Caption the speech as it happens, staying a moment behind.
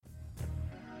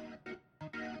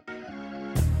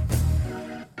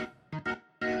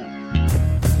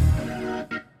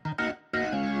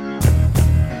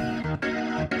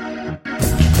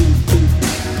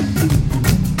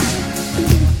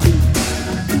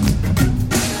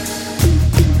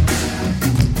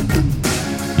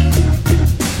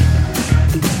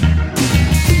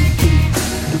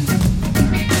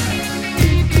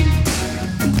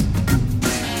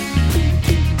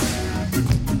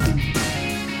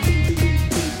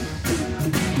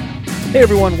Hey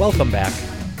everyone, welcome back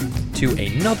to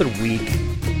another week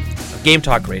of Game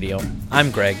Talk Radio.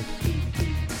 I'm Greg.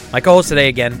 My co-host today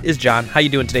again is John. How you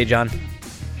doing today, John?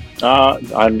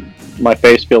 My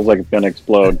face feels like it's going to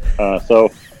explode. So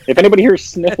if anybody hears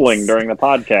sniffling during the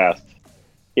podcast,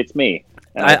 it's me.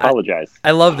 And I apologize.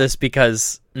 I love this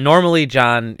because normally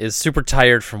John is super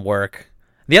tired from work.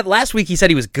 Last week he said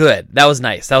he was good. That was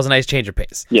nice. That was a nice change of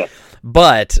pace. Yeah.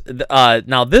 But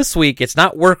now this week, it's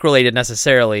not work-related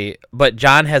necessarily, but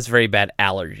John has very bad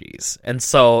allergies. And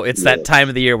so it's that time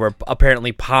of the year where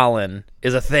apparently pollen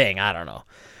is a thing. I don't know.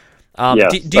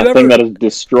 Yes, the thing that is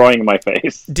destroying my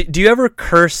face. Do you ever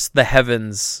curse the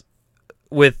heavens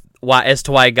as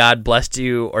to why God blessed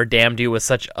you or damned you with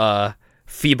such a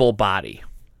feeble body?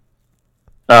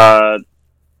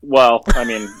 Well, I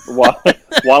mean, while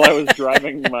I was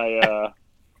driving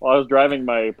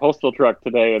my postal truck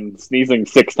today and sneezing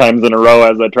 6 times in a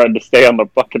row as I tried to stay on the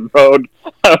fucking road,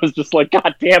 I was just like,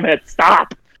 God damn it,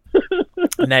 stop!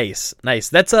 Nice.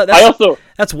 That's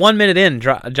 1 minute in,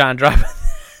 John dropping.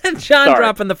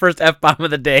 Dropping the first F-bomb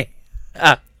of the day.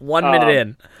 1 minute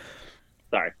in.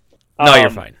 Sorry. No,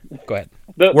 you're fine. Go ahead.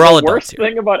 We're all adults here. The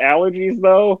worst thing about allergies,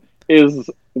 though, is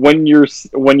when you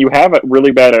have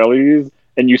really bad allergies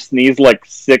and you sneeze like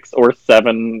 6 or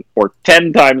 7 or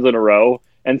 10 times in a row,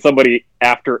 and somebody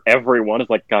after everyone is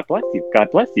like, God bless you, God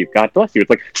bless you, God bless you. It's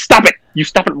like, stop it! You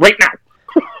stop it right now!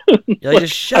 Like,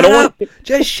 just shut up!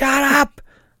 Just shut up!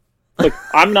 Like,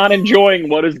 I'm not enjoying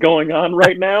what is going on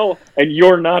right now, and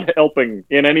you're not helping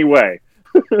in any way.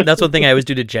 That's one thing I always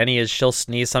do to Jenny is she'll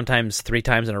sneeze sometimes 3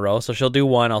 times in a row. So she'll do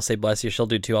 1, I'll say bless you. She'll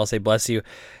do 2, I'll say bless you.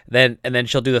 And then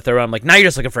she'll do the third one. I'm like, now you're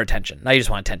just looking for attention. Now you just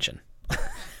want attention.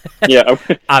 Yeah.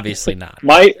 Obviously not.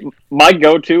 My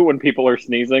go-to when people are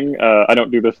sneezing, I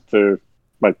don't do this to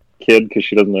my kid because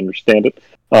she doesn't understand it.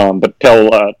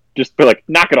 But just be like,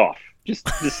 knock it off. Just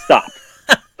stop.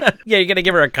 Yeah, you're gonna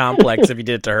give her a complex if you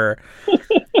did it to her.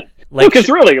 Because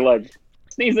really, like,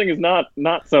 sneezing is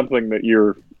not something that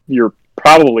you're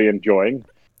probably enjoying,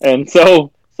 and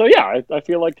so yeah, I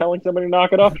feel like telling somebody to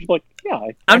knock it off. Just like, yeah,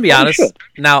 I'm gonna be honest.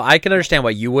 Now I can understand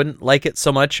why you wouldn't like it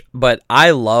so much, but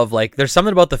I love there's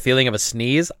something about the feeling of a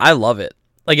sneeze. I love it.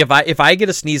 Like if I get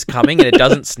a sneeze coming and it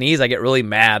doesn't sneeze, I get really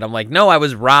mad. I'm like, no, I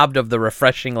was robbed of the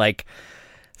refreshing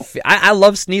I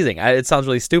love sneezing. It sounds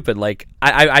really stupid. Like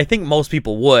I think most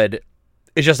people would.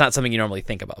 It's just not something you normally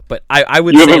think about. But I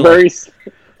would say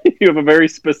you have a very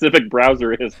specific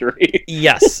browser history.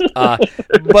 Yes.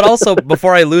 But also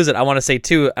before I lose it, I want to say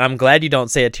too, and I'm glad you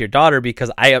don't say it to your daughter because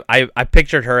I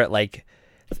pictured her at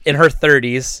in her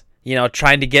 30s,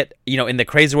 trying to get, in the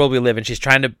crazy world we live in, she's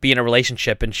trying to be in a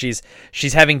relationship and she's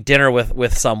having dinner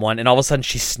with someone and all of a sudden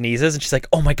she sneezes and she's like,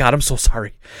 oh my God, I'm so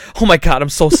sorry. Oh my God, I'm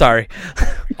so sorry.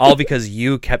 All because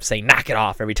you kept saying, knock it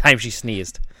off every time she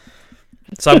sneezed.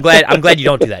 So I'm glad you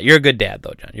don't do that. You're a good dad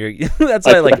though, John. That's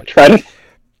what I like.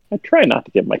 I try not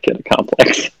to give my kid a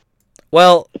complex.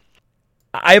 Well,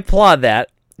 I applaud that.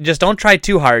 Just don't try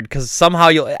too hard because somehow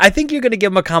I think you're going to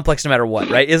give him a complex no matter what,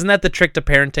 right? Isn't that the trick to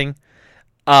parenting?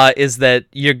 Is that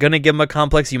you're going to give him a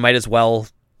complex, you might as well...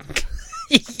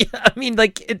 Yeah, I mean,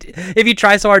 if you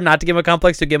try so hard not to give him a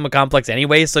complex, you'll give him a complex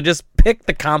anyway, so just pick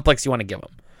the complex you want to give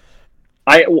him.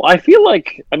 I feel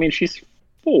like, she's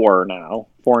 4 now,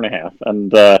 4.5,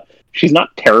 and she's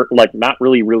not not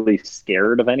really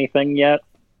scared of anything yet.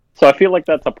 So I feel like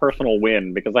that's a personal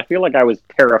win because I feel like I was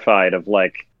terrified of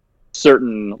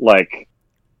certain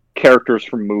characters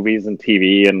from movies and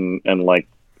TV and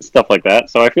stuff like that.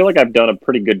 So I feel like I've done a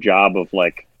pretty good job of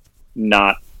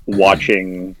not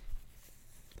watching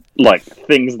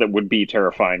things that would be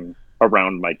terrifying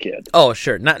around my kid. Oh,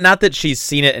 sure. Not that she's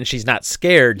seen it and she's not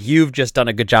scared. You've just done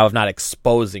a good job of not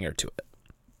exposing her to it.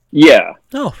 Yeah.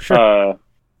 Oh, sure.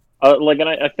 And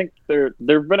I think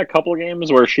there've been a couple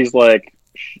games where she's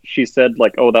she said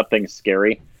oh, that thing's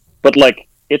scary, but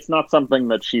it's not something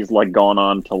that she's gone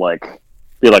on to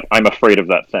be I'm afraid of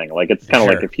that thing. It's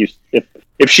kind of sure.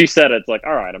 if she said it, it's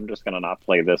all right, I'm just gonna not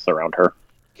play this around her.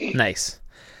 Nice.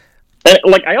 And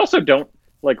I also don't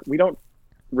we don't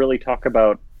really talk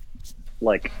about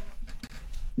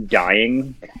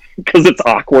dying because it's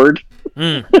awkward.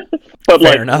 But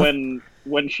fair enough.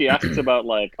 when she asks about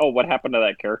oh, what happened to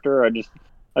that character, I just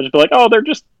be like, oh,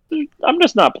 I'm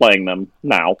just not playing them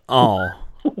now. Oh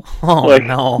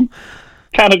no.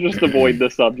 Kind of just avoid the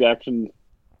subject, and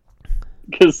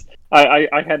because I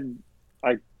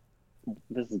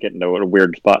this is getting to a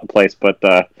weird place, but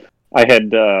I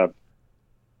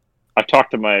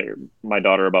talked to my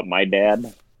daughter about my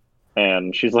dad,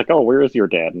 and she's like, oh, where is your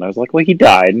dad? And I was like, well, he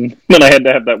died. And then I had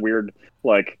to have that weird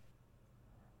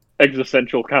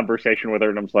existential conversation with her,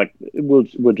 and I'm just like,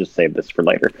 we'll just save this for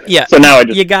later. Yeah. So now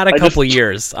you got a couple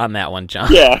years on that one,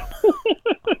 John. Yeah.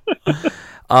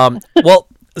 Well,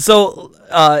 so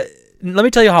let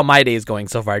me tell you how my day is going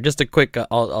so far. Just a quick,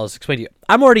 I'll explain to you.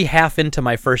 I'm already half into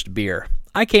my first beer.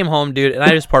 I came home, dude, and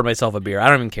I just poured myself a beer. I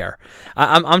don't even care.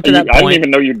 I'm to that point. I didn't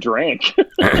even know you drank.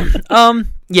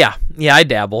 Yeah, I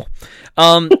dabble.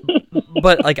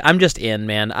 But like, I'm just in,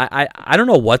 man. I don't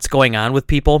know what's going on with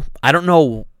people. I don't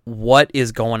know what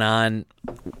is going on.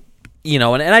 You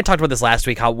know, and I talked about this last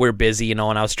week, how we're busy, you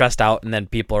know, and I was stressed out, and then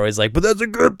people are always like, but that's a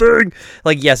good thing.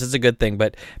 Like, yes, it's a good thing,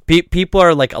 but people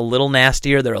are like a little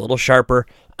nastier, they're a little sharper,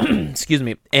 excuse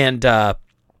me, and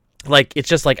like, it's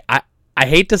just like, I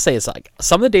hate to say it's like,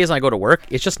 some of the days when I go to work,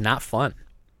 it's just not fun.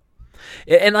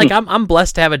 And like, I'm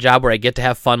blessed to have a job where I get to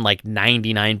have fun like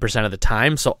 99% of the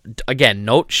time, so again,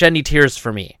 no shed any tears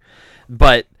for me,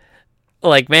 but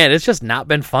like, man, it's just not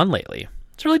been fun lately.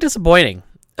 It's really disappointing.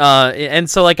 And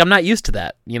so like, I'm not used to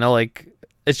that, you know, like,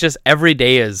 it's just every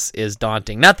day is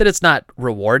daunting. Not that it's not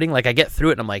rewarding. Like, I get through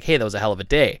it and I'm like, hey, that was a hell of a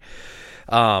day.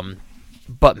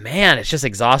 But man, it's just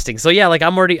exhausting. So yeah, like,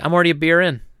 I'm already a beer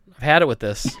in. I've had it with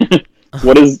this.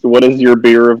 What is your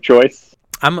beer of choice?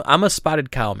 I'm a Spotted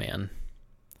Cow man.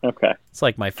 Okay. It's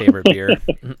like my favorite beer.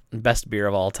 Best beer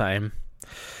of all time.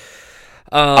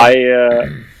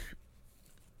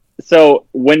 So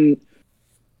when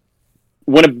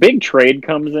a big trade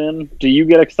comes in, do you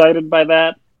get excited by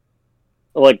that?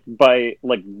 Like, by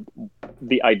like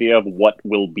the idea of what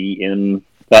will be in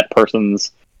that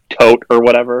person's tote or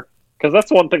whatever? Because that's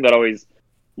one thing that always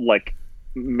like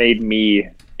made me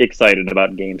excited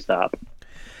about GameStop.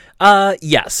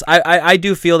 Yes, I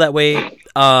do feel that way.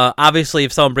 Obviously,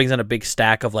 if someone brings in a big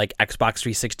stack of like Xbox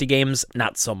 360 games,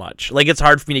 not so much. Like, it's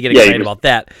hard for me to get excited about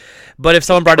that. But if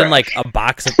someone brought in like a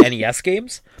box of NES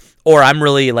games, or I'm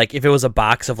really like, if it was a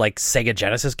box of like Sega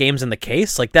Genesis games in the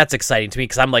case, like, that's exciting to me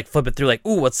because I'm like flipping through like,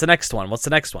 ooh, what's the next one? What's the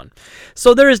next one?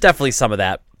 So there is definitely some of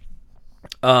that.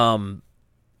 But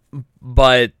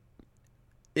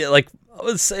like,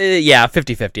 yeah,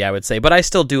 50-50, I would say. But I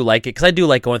still do like it because I do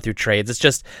like going through trades. It's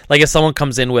just like, if someone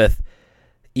comes in with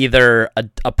either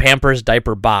a Pampers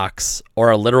diaper box or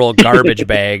a literal garbage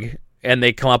bag, and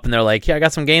they come up and they're like, yeah, I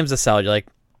got some games to sell. You're like,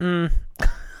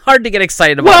 hard to get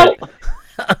excited about it.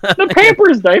 The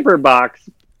Pampers diaper box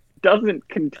doesn't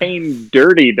contain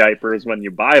dirty diapers when you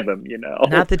buy them, you know.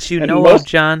 Not that you know of,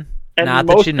 John. And Not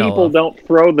most that you know people of. don't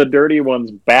throw the dirty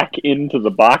ones back into the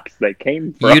box they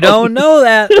came from. You don't know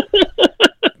that.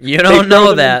 You don't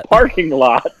know that. In parking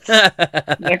lots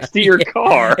next to your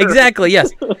car. Exactly. Yes,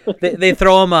 they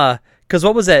throw them. Because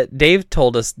what was that? Dave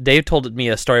told me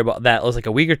a story about that. It was like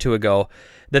a week or two ago,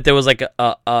 that there was like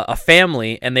a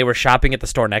family and they were shopping at the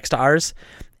store next to ours.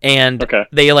 And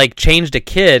they like changed a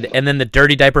kid, and then the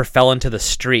dirty diaper fell into the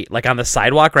street, like on the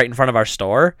sidewalk right in front of our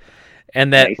store.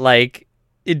 And that like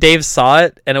Dave saw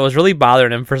it, and it was really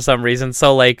bothering him for some reason.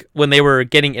 So like, when they were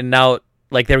getting in and out,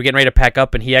 like they were getting ready to pack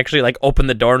up, and he actually like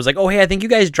opened the door and was like, "Oh, hey, I think you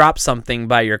guys dropped something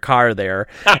by your car there."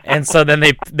 And so then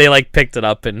they like picked it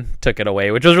up and took it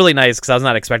away, which was really nice because I was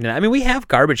not expecting that. I mean, we have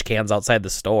garbage cans outside the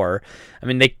store. I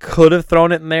mean, they could have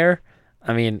thrown it in there.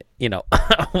 I mean, you know,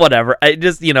 whatever. I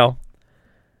just, you know.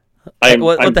 I'm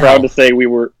proud to say me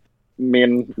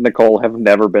and Nicole have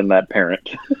never been that parent.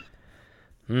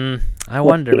 I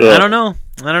wonder. I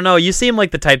don't know. You seem like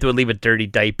the type that would leave a dirty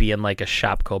diaper in like a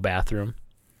Shopko bathroom.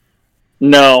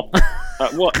 No.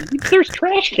 Well, there's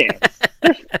trash cans.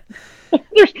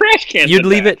 There's trash cans. You'd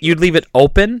leave it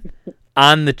open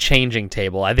on the changing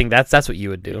table. I think that's what you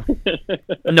would do.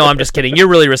 No, I'm just kidding. You're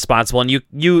really responsible, and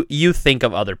you think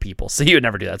of other people, so you would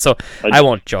never do that. So I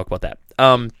won't joke about that.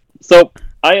 So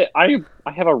I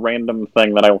have a random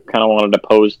thing that I kind of wanted to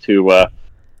pose to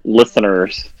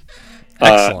listeners.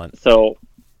 Excellent. So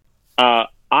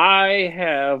I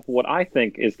have what I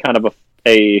think is kind of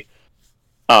a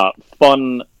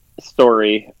fun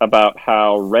story about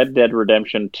how Red Dead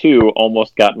Redemption 2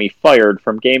 almost got me fired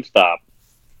from GameStop.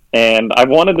 And I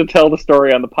wanted to tell the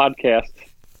story on the podcast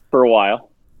for a while.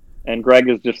 And Greg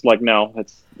is just like, no,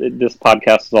 this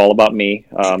podcast is all about me.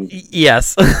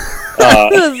 Yes.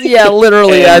 Yeah,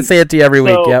 literally, I say it to you every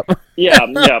week. Yep. Yeah.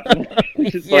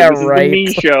 Just yeah, like, this right. is the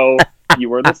me show.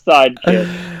 You are the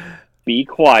sidekick. Be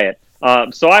quiet.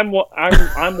 So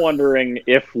I'm wondering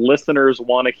if listeners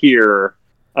want to hear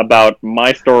about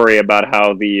my story about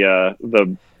how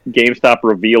the GameStop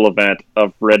reveal event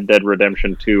of Red Dead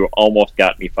Redemption 2 almost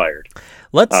got me fired.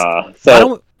 Let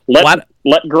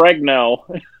Greg know.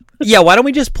 Yeah, why don't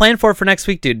we just plan for it for next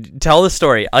week, dude? Tell the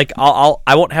story. Like,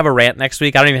 I won't have a rant next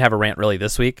week. I don't even have a rant really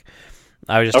this week.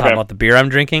 I was just talking about the beer I'm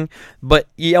drinking. But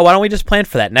yeah, why don't we just plan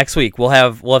for that next week? We'll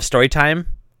have story time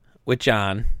with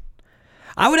John.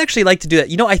 I would actually like to do that.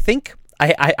 You know, I think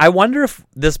I wonder if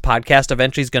this podcast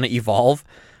eventually is going to evolve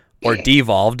or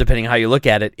devolve, depending on how you look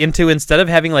at it, into, instead of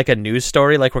having like a news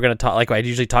story, like we're going to talk, like I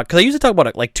usually talk, because I usually talk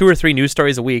about like 2 or 3 news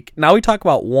stories a week. Now we talk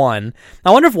about one. I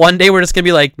wonder if one day we're just going to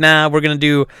be like, nah, we're going to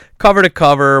do cover to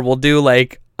cover. We'll do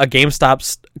like a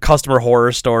GameStop customer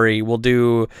horror story. We'll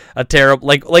do a terrible,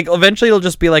 like eventually it'll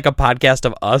just be like a podcast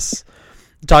of us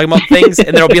talking about things,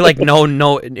 and there'll be like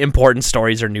no important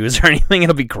stories or news or anything.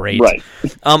 It'll be great. Right.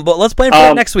 But let's plan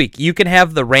for it next week. You can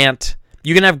have the rant.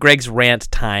 You can have Greg's rant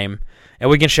time. And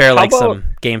we can share like some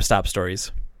GameStop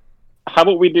stories. How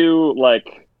about we do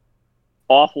like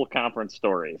awful conference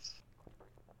stories?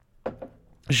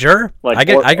 Sure, like, I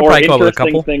could probably come up with a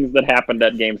couple things that happened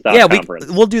at GameStop conference.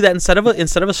 We'll do that instead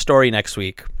of a story next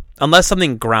week, unless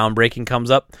something groundbreaking comes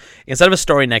up. Instead of a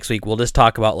story next week, we'll just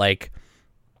talk about like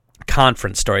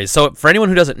conference stories. So for anyone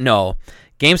who doesn't know,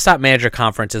 GameStop Manager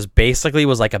Conference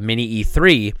was like a mini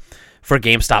E3 for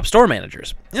GameStop store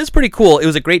managers. It was pretty cool. It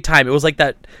was a great time. It was like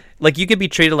that. Like, you could be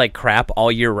treated like crap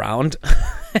all year round,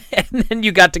 and then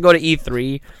you got to go to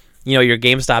E3, you know, your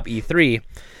GameStop E3.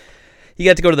 You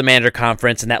got to go to the manager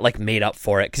conference, and that, like, made up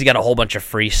for it, because you got a whole bunch of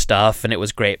free stuff, and it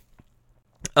was great.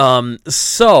 Yeah,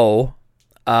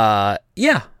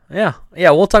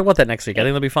 we'll talk about that next week. I think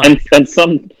it'll be fun. And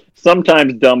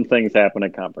sometimes dumb things happen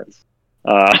at conference.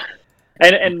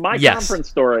 And my conference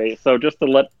story, so just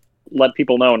to let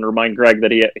people know and remind Greg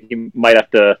that he might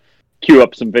have to queue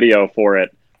up some video for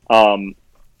it.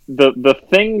 The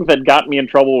thing that got me in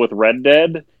trouble with Red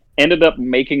Dead ended up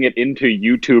making it into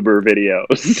YouTuber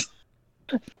videos.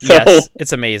 Yes,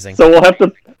 it's amazing. So we'll have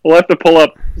to pull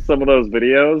up some of those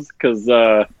videos, because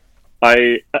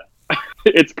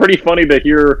it's pretty funny to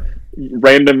hear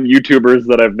random YouTubers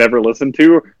that I've never listened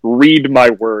to read my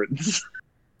words.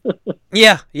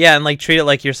 yeah, and like treat it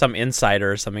like you're some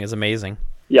insider or something is amazing.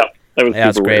 Yep.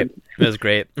 That's great. Weird. It was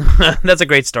great. That's a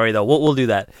great story, though. We'll do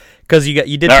that, because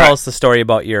you did tell us the story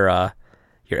about your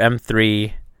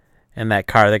M3 and that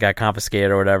car that got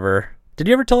confiscated or whatever. Did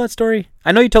you ever tell that story?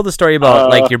 I know you told the story about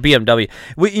like your BMW.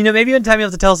 Maybe one time you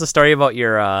have to tell us the story about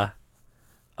your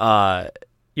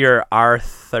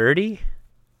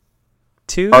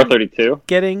R32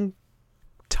 getting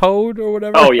towed or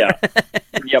whatever. Oh yeah,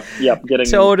 yep. Getting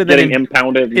towed and getting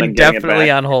impounded and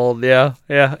indefinitely on hold. Yeah.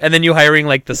 And then you hiring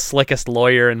like the slickest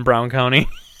lawyer in Brown County.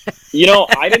 You know,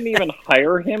 I didn't even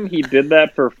hire him. He did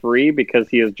that for free because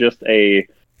he is just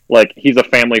he's a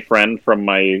family friend from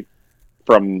like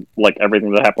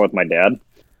everything that happened with my dad,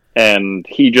 and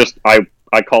I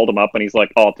called him up and he's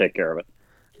like, oh, "I'll take care of it."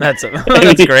 That's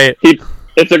great.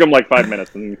 It took him like 5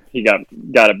 minutes and he got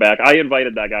it back. I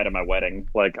invited that guy to my wedding.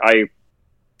 Like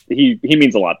He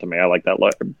means a lot to me. I like that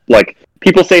lawyer. Like,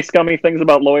 people say scummy things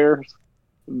about lawyers.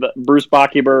 Bruce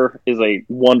Bockuber is a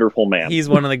wonderful man. He's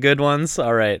one of the good ones.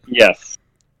 All right. Yes.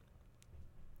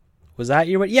 Was that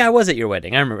your wedding? Yeah, I was at your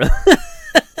wedding. I remember.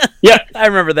 Yeah, I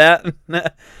remember that.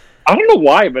 I don't know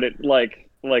why, but it like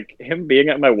him being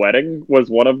at my wedding was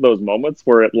one of those moments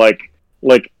where it like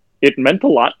it meant a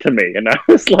lot to me, and I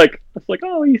was like,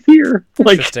 oh, he's here.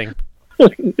 Interesting.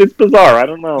 It's bizarre. I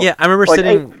don't know. Yeah, I remember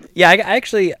sitting.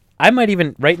 I might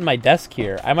even, right in my desk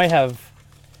here, I might have.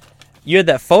 You had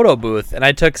that photo booth, and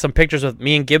I took some pictures with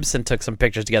me and Gibson. Took some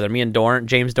pictures together. Me and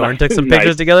James Dorn took some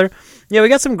pictures together. Yeah, we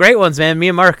got some great ones, man. Me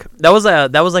and Mark. That was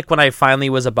like when I finally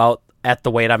was about at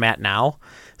the weight I'm at now.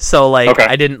 So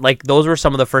I didn't like, those were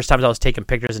some of the first times I was taking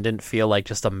pictures and didn't feel like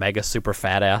just a mega super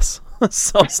fat ass.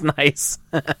 So it's nice.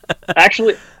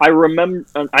 Actually, I remember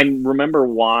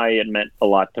why it meant a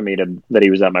lot to me that he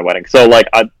was at my wedding. So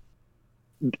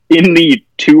in the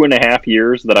 2.5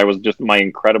 years that I was just my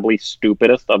incredibly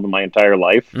stupidest of my entire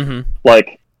life,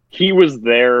 like, he was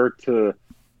there to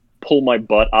pull my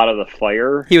butt out of the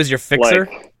fire. He was your fixer?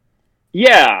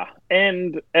 Yeah.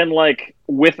 And like,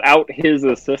 without his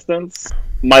assistance,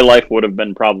 my life would have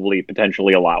been probably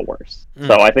potentially a lot worse.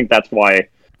 So I think that's why,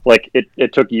 like,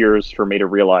 it took years for me to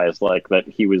realize, like, that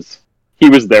he was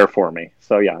there for me.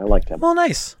 So yeah, I liked him. Well,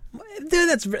 nice. Dude,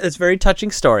 that's a very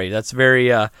touching story. That's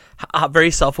very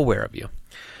very self-aware of you.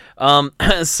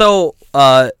 So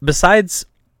besides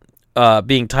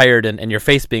being tired and your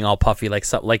face being all puffy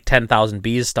like 10,000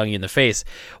 bees stung you in the face,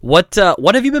 what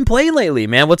have you been playing lately,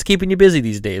 man? What's keeping you busy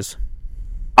these days?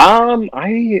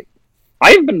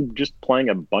 I've been just playing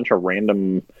a bunch of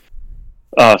random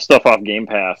stuff off Game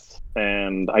Pass,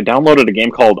 and I downloaded a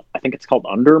game I think it's called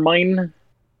Undermine.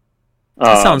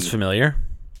 That sounds familiar.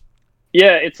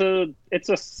 Yeah, it's a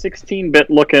 16-bit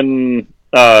looking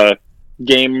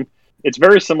game it's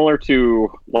very similar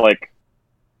to like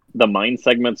the mine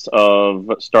segments of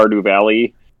Stardew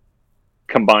Valley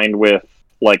combined with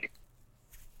like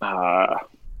what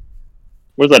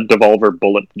was that Devolver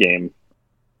Bullet game?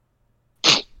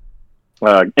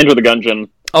 Enter the Gungeon.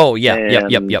 Oh yeah,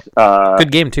 yep.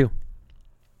 Good game too.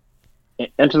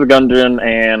 Enter the Gungeon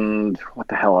and what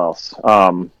the hell else?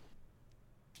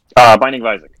 Binding of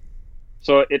Isaac.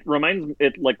 So it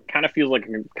like kind of feels like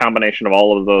a combination of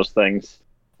all of those things.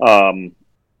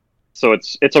 So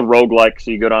it's a roguelike,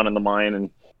 so you go down in the mine and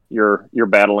you're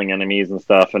battling enemies and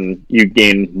stuff, and you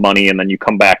gain money, and then you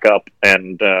come back up,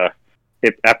 and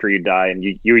after you die, and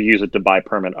you use it to buy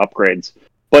permanent upgrades.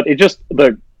 But it just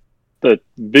the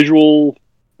visual,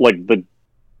 like the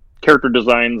character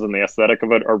designs and the aesthetic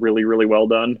of it are really, really well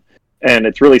done, and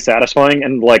it's really satisfying.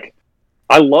 And like,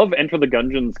 I love Enter the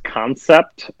Gungeon's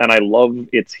concept, and I love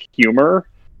its humor,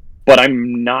 but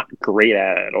I'm not great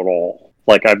at it at all.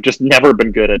 Like, I've just never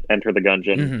been good at Enter the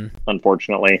Gungeon,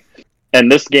 unfortunately.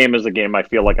 And this game is a game I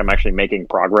feel like I'm actually making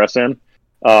progress in.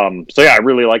 So yeah, I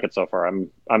really like it so far.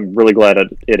 I'm really glad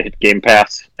it hit Game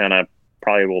Pass, and I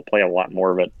probably will play a lot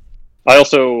more of it.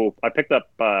 I picked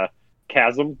up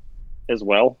Chasm as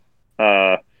well,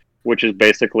 which is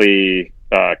basically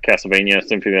Castlevania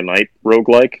Symphony of the Night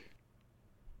roguelike.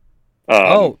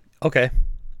 Okay.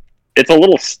 It's a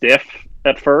little stiff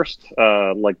at first.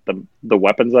 Like the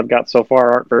weapons I've got so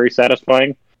far aren't very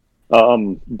satisfying.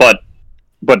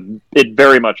 But it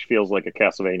very much feels like a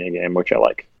Castlevania game, which I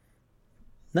like.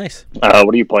 Nice. What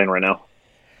are you playing right now?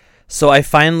 So I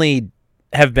finally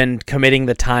have been committing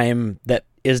the time that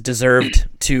is deserved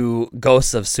to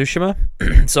Ghosts of Tsushima.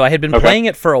 So I had been playing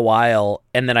it for a while,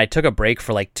 and then I took a break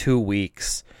for like 2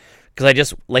 weeks because I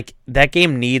just like that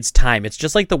game needs time. It's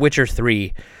just like The Witcher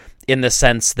 3 in the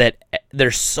sense that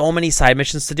there's so many side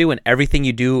missions to do, and everything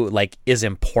you do like is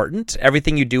important.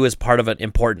 Everything you do is part of an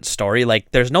important story.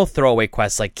 Like there's no throwaway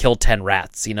quests like kill 10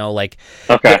 rats, you know, like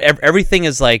everything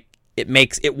is like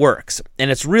it works, and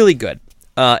it's really good.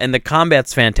 And the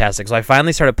combat's fantastic. So I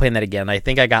finally started playing that again. I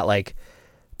think I got like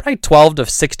probably 12 to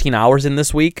 16 hours in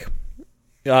this week,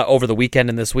 over the weekend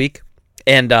and this week.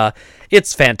 And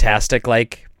it's fantastic.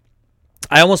 Like,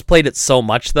 I almost played it so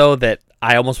much, though, that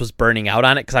I almost was burning out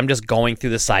on it because I'm just going through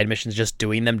the side missions, just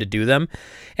doing them to do them.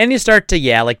 And you start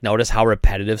to, like, notice how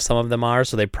repetitive some of them are,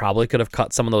 so they probably could have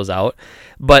cut some of those out.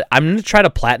 But I'm going to try to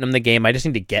platinum the game. I just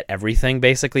need to get everything,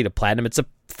 basically, to platinum. It's a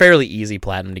fairly easy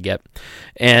platinum to get.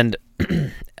 And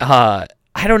I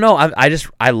don't know.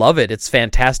 I love it. It's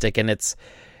fantastic, and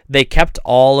they kept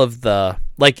all of the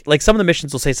like some of the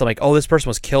missions will say something like, oh, this person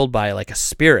was killed by like a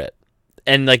spirit,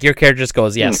 and like your character just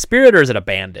goes, yeah, spirit, or is it a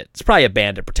bandit? It's probably a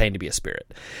bandit pretending to be a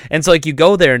spirit. And so like you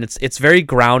go there, and it's very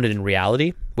grounded in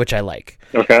reality, which I like.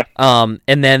 Okay. And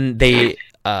then they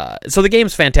so the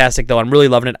game's fantastic, though. I'm really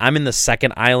loving it. I'm in the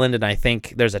second island, and I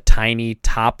think there's a tiny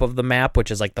top of the map,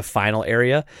 which is like the final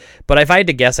area. But if I had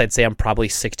to guess, I'd say I'm probably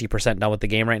 60% done with the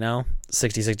game right now,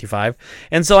 60, 65.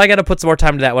 And so I got to put some more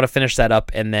time to that. I want to finish that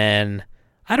up, and then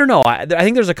I don't know. I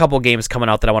think there's a couple games coming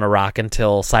out that I want to rock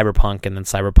until Cyberpunk, and then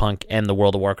Cyberpunk and the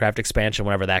World of Warcraft expansion,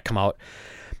 whenever that come out,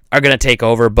 are going to take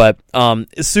over. But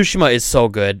Tsushima is so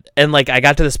good. And like I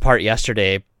got to this part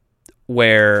yesterday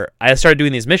where I started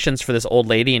doing these missions for this old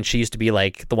lady, and she used to be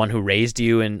like the one who raised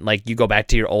you, and like you go back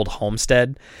to your old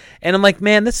homestead, and I'm like,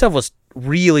 man, this stuff was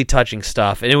really touching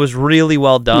stuff, and it was really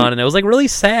well done, and it was like really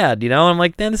sad, you know. I'm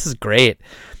like, man, this is great.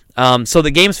 So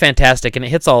the game's fantastic, and it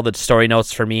hits all the story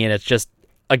notes for me, and it's just,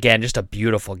 again, just a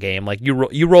beautiful game. Like you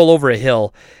roll over a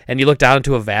hill, and you look down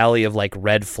into a valley of like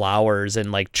red flowers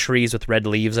and like trees with red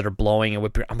leaves that are blowing and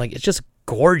whipping. I'm like, it's just a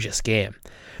gorgeous game.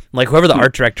 Like whoever the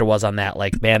art director was on that,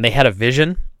 like, man, they had a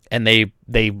vision, and they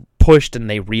pushed and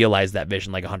they realized that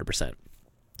vision like 100%.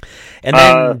 And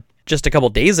then just a couple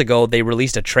days ago, they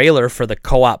released a trailer for the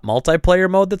co-op multiplayer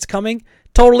mode that's coming,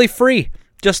 totally free.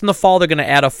 Just in the fall, they're going to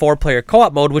add a 4-player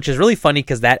co-op mode, which is really funny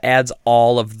because that adds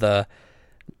all of the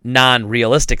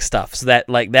non-realistic stuff. So that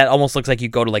like that almost looks like you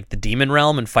go to like the demon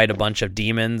realm and fight a bunch of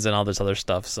demons and all this other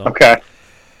stuff. So okay.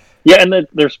 Yeah, and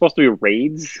there's supposed to be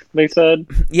raids, they said.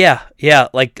 Yeah,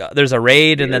 like there's a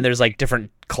raid, and then there's like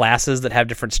different classes that have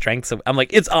different strengths. I'm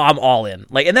like, I'm all in.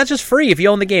 Like, and that's just free if you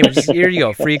own the game. Just, here you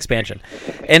go, free expansion.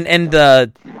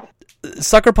 And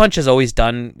Sucker Punch has always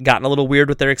gotten a little weird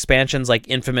with their expansions. Like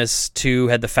Infamous 2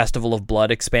 had the Festival of Blood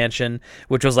expansion,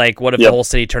 which was like, what if the whole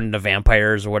city turned into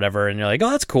vampires or whatever? And you're like, oh,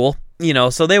 that's cool, you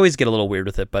know. So they always get a little weird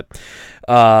with it, but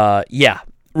yeah.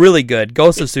 Really good.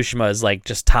 Ghost of Tsushima is like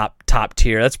just top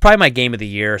tier. That's probably my game of the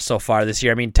year so far this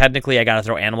year. I mean, technically, I got to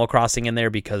throw Animal Crossing in there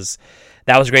because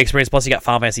that was a great experience. Plus, you got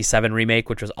Final Fantasy VII Remake,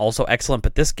 which was also excellent.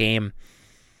 But this game,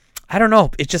 I don't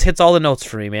know. It just hits all the notes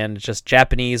for me, man. It's just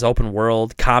Japanese, open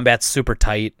world, combat's super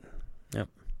tight. Yep.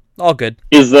 All good.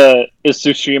 Is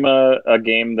Tsushima a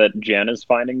game that Jen is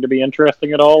finding to be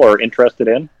interesting at all, or interested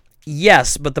in?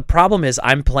 Yes, but the problem is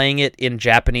I'm playing it in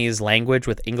Japanese language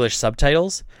with English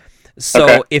subtitles. So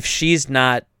Okay. if she's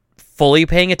not fully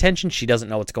paying attention, she doesn't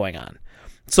know what's going on.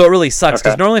 So it really sucks,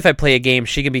 because Okay. normally if I play a game,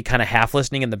 she can be kind of half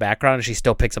listening in the background and she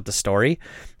still picks up the story.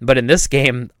 But in this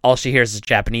game, all she hears is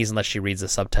Japanese unless she reads the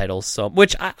subtitles. So,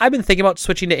 which I've been thinking about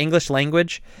switching to English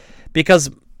language,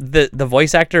 because the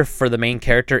voice actor for the main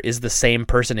character is the same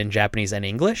person in Japanese and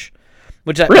English,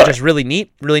 which is really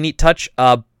neat touch.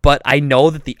 But I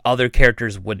know that the other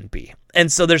characters wouldn't be.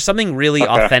 And so there's something really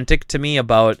authentic to me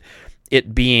about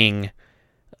it being,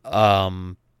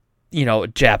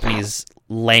 Japanese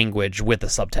language with the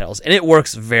subtitles, and it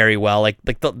works very well.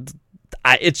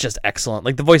 It's just excellent.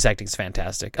 Like, the voice acting is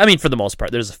fantastic. I mean, for the most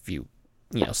part, there's a few,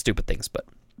 stupid things, but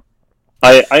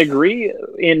I agree.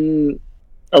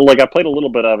 I played a little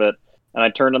bit of it, and I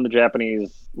turned on the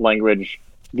Japanese language.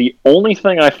 The only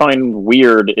thing I find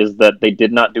weird is that they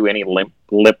did not do any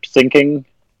lip syncing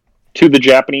to the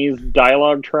Japanese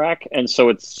dialogue track, and so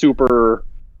it's super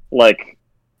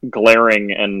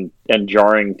glaring and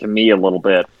jarring to me a little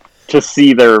bit to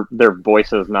see their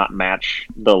voices not match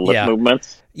the lip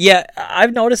movements. Yeah,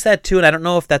 I've noticed that too, and I don't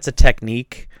know if that's a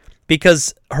technique,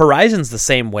 because Horizon's the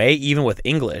same way, even with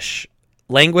English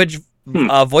language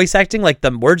voice acting. Like,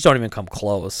 the words don't even come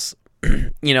close,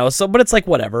 So, but it's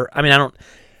whatever. I mean, I don't.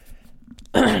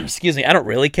 Excuse me, I don't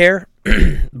really care,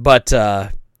 but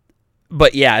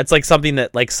yeah, it's something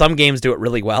that some games do it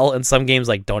really well, and some games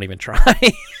don't even try.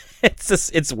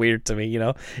 It's weird to me,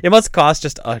 It must cost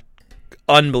just a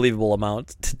unbelievable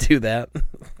amount to do that.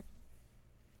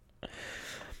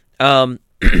 All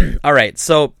right,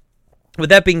 so with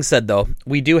that being said, though,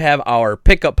 we do have our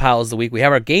pickup piles of the week. We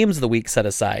have our games of the week set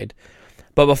aside,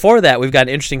 but before that, we've got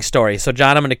an interesting story. So,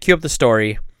 John, I'm going to cue up the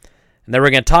story, and then we're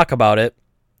going to talk about it.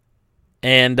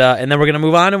 And then we're going to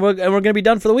move on, and we're going to be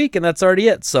done for the week, and that's already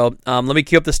it. So let me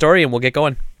cue up the story, and we'll get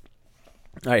going.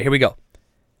 All right, here we go.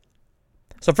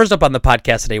 So first up on the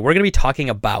podcast today, we're going to be talking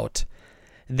about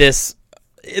this.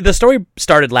 The story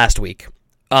started last week,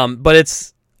 but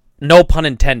it's, no pun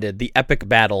intended, the epic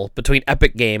battle between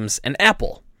Epic Games and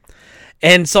Apple.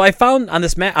 And so I found on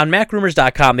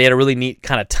MacRumors.com, they had a really neat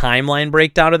kind of timeline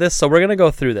breakdown of this, so we're going to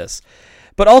go through this.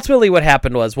 But ultimately, what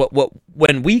happened was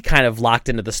when we kind of locked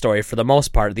into the story, for the most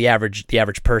part, the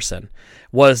average person,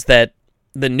 was that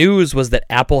the news was that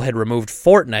Apple had removed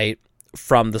Fortnite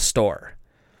from the store,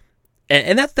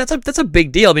 and that's a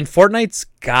big deal. I mean, Fortnite's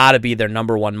got to be their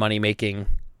number one money making,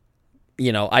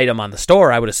 item on the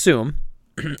store, I would assume.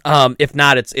 If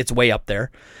not, it's way up there.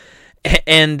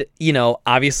 And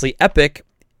obviously, Epic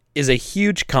is a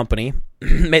huge company.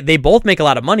 They both make a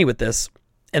lot of money with this,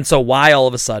 and so why all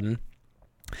of a sudden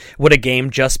would a game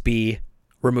just be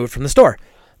removed from the store?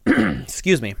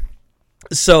 Excuse me.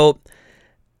 So,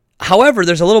 however,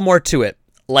 there's a little more to it,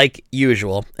 like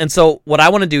usual. And so what I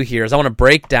want to do here is I want to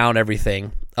break down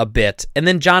everything a bit. And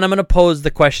then, John, I'm going to pose the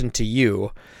question to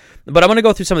you. But I'm going to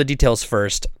go through some of the details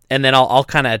first, and then I'll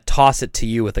kind of toss it to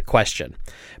you with a question.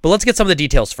 But let's get some of the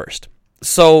details first.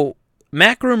 So,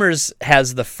 Mac Rumors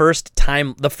has the first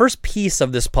piece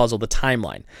of this puzzle, the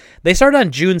timeline. They started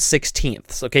on June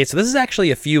 16th. Okay, so this is actually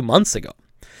a few months ago,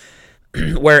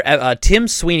 where Tim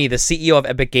Sweeney, the CEO of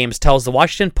Epic Games, tells the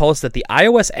Washington Post that the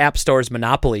iOS App Store's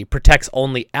monopoly protects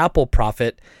only Apple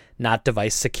profit, not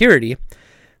device security.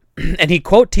 And he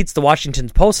quote tweets the Washington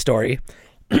Post story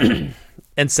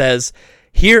and says,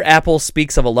 "Here Apple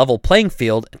speaks of a level playing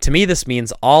field. To me, this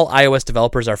means all iOS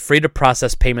developers are free to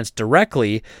process payments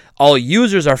directly. All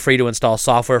users are free to install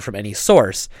software from any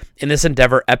source. In this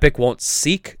endeavor, Epic won't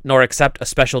seek nor accept a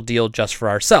special deal just for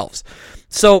ourselves."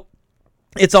 So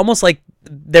it's almost like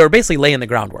they were basically laying the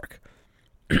groundwork.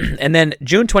 And then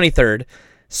June 23rd,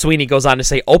 Sweeney goes on to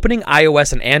say, "Opening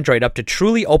iOS and Android up to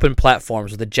truly open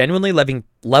platforms with a genuinely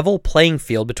level playing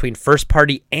field between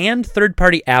first-party and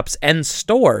third-party apps and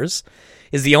stores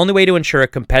is the only way to ensure a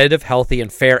competitive, healthy,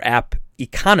 and fair app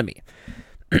economy."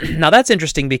 Now, that's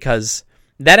interesting because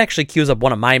that actually cues up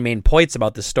one of my main points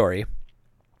about this story,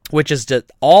 which is that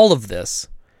all of this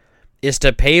is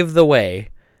to pave the way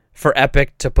for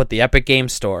Epic to put the Epic Game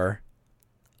Store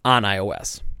on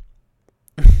iOS.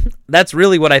 That's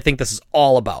really what I think this is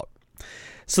all about.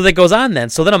 So that goes on then.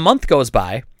 So then a month goes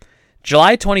by.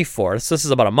 July 24th, so this is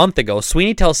about a month ago,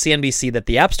 Sweeney tells CNBC that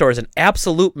the App Store is an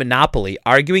absolute monopoly,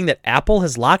 arguing that Apple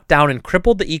has locked down and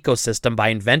crippled the ecosystem by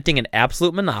inventing an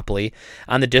absolute monopoly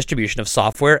on the distribution of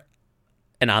software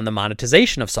and on the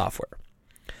monetization of software.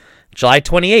 July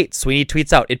 28th, Sweeney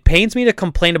tweets out, "It pains me to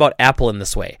complain about Apple in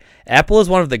this way. Apple is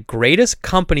one of the greatest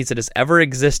companies that has ever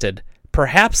existed,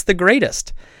 perhaps the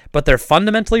greatest, but they're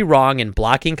fundamentally wrong in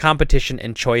blocking competition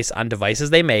and choice on devices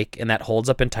they make, and that holds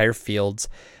up entire fields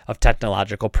of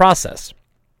technological process."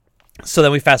 So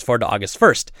then we fast forward to August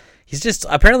 1st.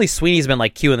 Apparently Sweeney's been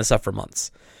like queuing this up for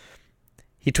months.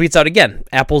 He tweets out again,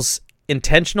 "Apple's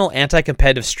intentional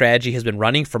anti-competitive strategy has been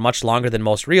running for much longer than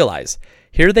most realize.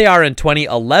 Here they are in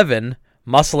 2011,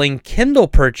 muscling Kindle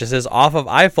purchases off of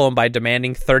iPhone by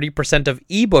demanding 30% of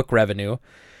ebook revenue,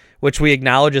 which we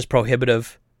acknowledge is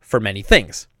prohibitive for many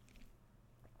things."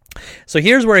 So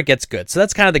here's where it gets good. So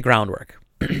that's kind of the groundwork.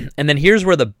 And then here's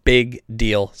where the big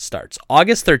deal starts.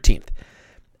 August 13th,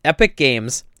 Epic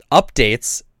Games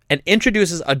updates and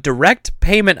introduces a direct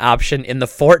payment option in the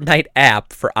Fortnite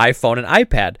app for iPhone and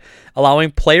iPad,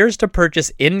 allowing players to purchase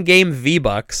in-game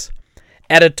V-Bucks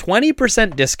at a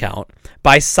 20% discount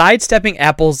by sidestepping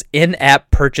Apple's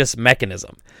in-app purchase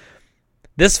mechanism.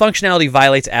 This functionality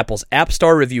violates Apple's App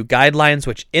Store review guidelines,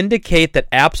 which indicate that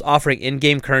apps offering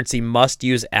in-game currency must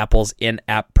use Apple's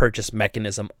in-app purchase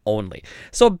mechanism only.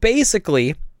 So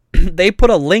basically, they put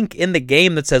a link in the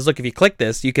game that says, look, if you click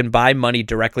this, you can buy money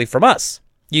directly from us.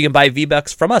 You can buy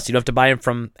V-Bucks from us. You don't have to buy them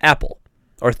from Apple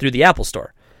or through the Apple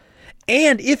Store.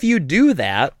 And if you do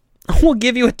that, we'll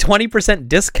give you a 20%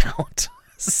 discount.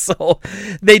 So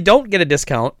they don't get a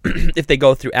discount if they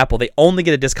go through Apple. They only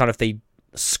get a discount if they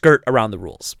skirt around the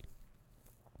rules.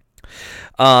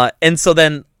 And so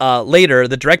then later,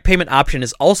 the direct payment option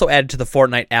is also added to the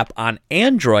Fortnite app on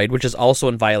Android, which is also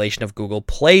in violation of Google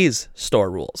Play's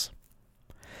store rules.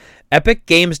 Epic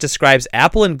Games describes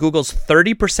Apple and Google's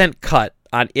 30% cut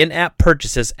on in-app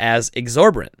purchases as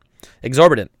exorbitant.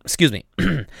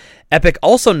 Epic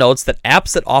also notes that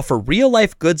apps that offer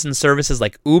real-life goods and services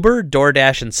like Uber,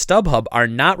 DoorDash, and StubHub are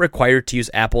not required to use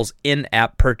Apple's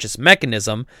in-app purchase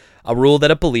mechanism, a rule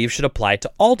that it believes should apply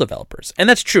to all developers. And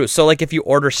that's true. So like if you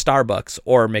order Starbucks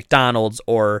or McDonald's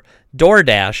or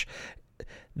DoorDash,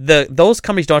 those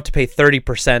companies don't have to pay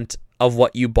 30% of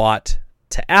what you bought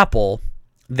to Apple.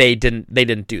 They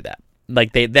didn't do that.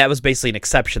 Like that was basically an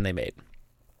exception they made.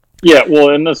 Yeah, well,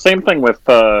 and the same thing with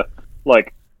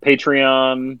like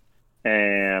Patreon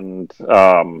and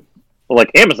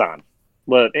like Amazon.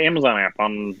 The Amazon app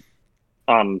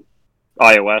on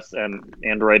iOS and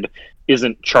Android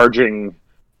isn't charging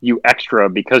you extra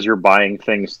because you're buying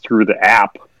things through the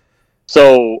app.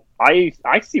 So I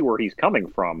see where he's coming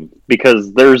from,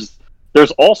 because there's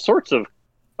all sorts of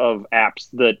apps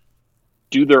that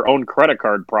do their own credit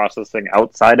card processing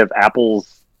outside of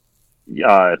Apple's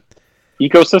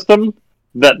ecosystem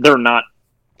that they're not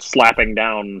slapping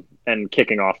down and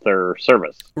kicking off their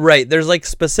service. Right. There's like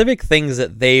specific things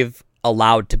that they've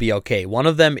allowed to be okay. One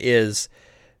of them is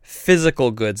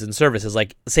physical goods and services.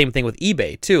 Like same thing with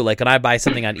eBay too. Like when I buy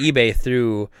something on eBay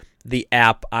through the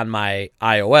app on my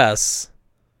iOS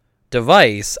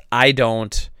device, I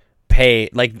don't pay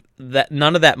like that.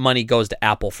 None of that money goes to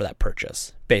Apple for that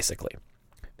purchase, basically.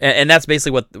 And that's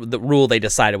basically what the rule they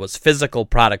decided was: physical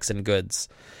products and goods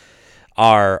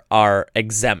are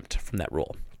exempt from that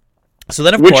rule. So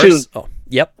then, of course,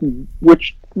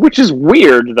 which is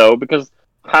weird though, because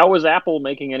how is Apple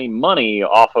making any money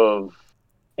off of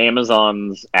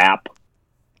Amazon's app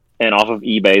and off of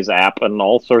eBay's app and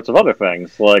all sorts of other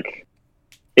things? Like,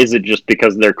 is it just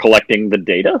because they're collecting the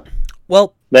data?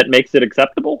 Well, that makes it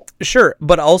acceptable? Sure,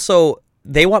 but also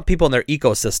they want people in their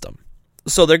ecosystem.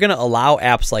 So they're going to allow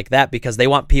apps like that because they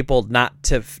want people not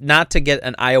to get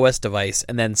an iOS device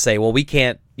and then say, well, we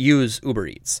can't use Uber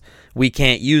Eats. We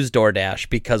can't use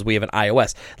DoorDash because we have an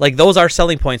iOS. Like, those are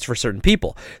selling points for certain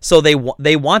people. So they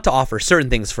want to offer certain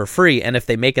things for free, and if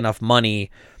they make enough money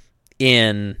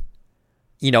in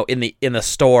the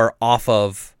store off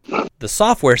of the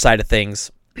software side of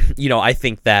things, I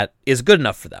think that is good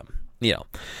enough for them.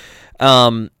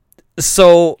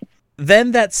 So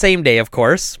then that same day, of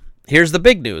course, here's the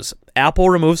big news. Apple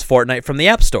removes Fortnite from the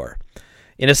App Store.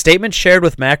 In a statement shared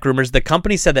with MacRumors, the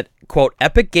company said that, quote,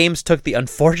 Epic Games took the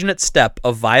unfortunate step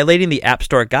of violating the App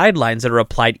Store guidelines that are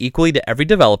applied equally to every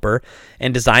developer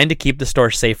and designed to keep the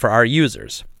store safe for our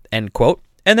users, end quote.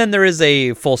 And then there is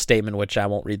a full statement, which I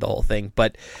won't read the whole thing,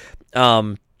 but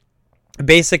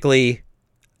basically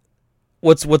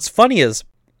what's funny is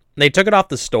they took it off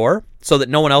the store so that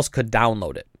no one else could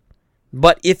download it.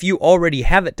 But if you already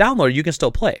have it downloaded, you can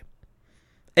still play.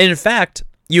 And in fact,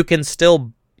 you can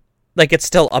still, it's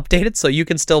still updated, so you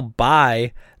can still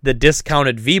buy the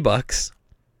discounted V-Bucks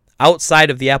outside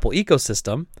of the Apple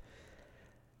ecosystem,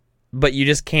 but you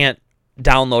just can't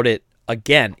download it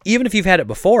again. Even if you've had it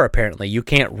before, apparently, you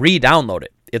can't re-download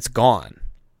it. It's gone.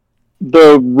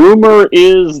 The rumor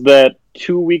is that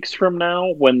 2 weeks from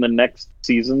now, when the next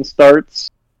season starts,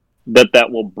 that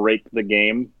will break the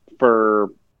game for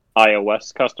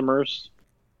iOS customers,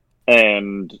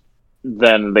 and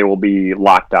then they will be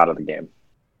locked out of the game.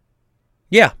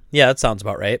 Yeah, that sounds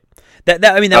about right. That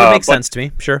would make sense to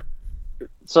me. Sure.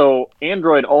 So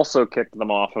Android also kicked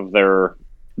them off of their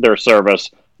service,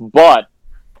 but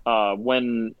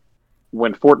when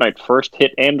Fortnite first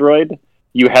hit Android,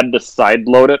 you had to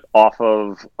sideload it off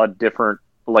of a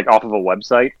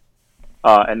website,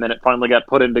 and then it finally got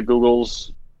put into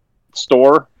Google's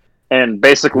store. And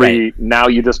basically, Now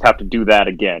you just have to do that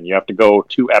again. You have to go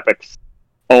to Epic's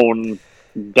own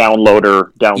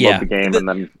download the game,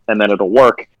 and then it'll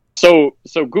work. So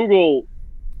Google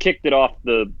kicked it off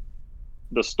the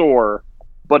store,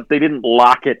 but they didn't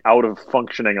lock it out of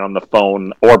functioning on the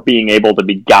phone or being able to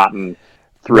be gotten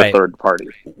through a third party,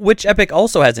 which Epic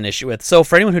also has an issue with. So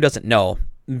for anyone who doesn't know,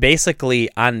 basically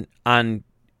on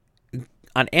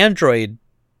Android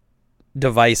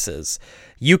devices,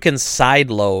 you can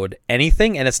sideload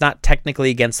anything, and it's not technically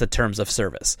against the terms of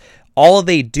service. All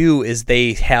they do is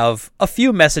they have a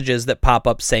few messages that pop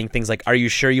up saying things like, "Are you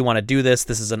sure you want to do this?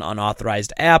 This is an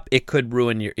unauthorized app. It could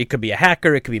ruin it could be a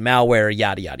hacker. It could be malware,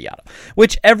 yada, yada, yada."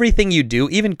 Which everything you do,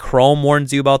 even Chrome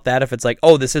warns you about that. If it's like,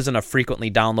 "Oh, this isn't a frequently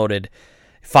downloaded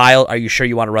file. Are you sure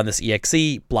you want to run this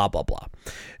exe?" Blah, blah, blah.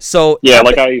 So yeah,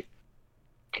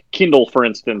 Kindle, for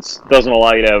instance, doesn't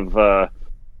allow you to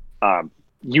have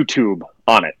YouTube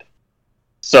on it.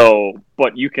 So,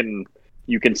 but you can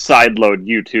sideload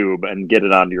YouTube and get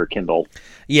it onto your Kindle.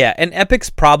 Yeah, and Epic's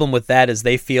problem with that is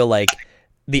they feel like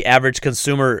the average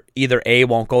consumer either A,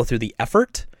 won't go through the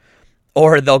effort,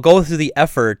 or they'll go through the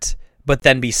effort but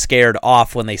then be scared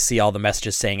off when they see all the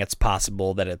messages saying it's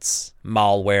possible that it's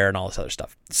malware and all this other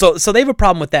stuff. So they have a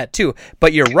problem with that too.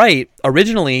 But you're right,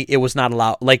 originally it was not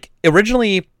allowed. Like,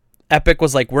 originally Epic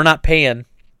was like, "We're not paying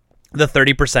the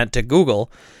 30% to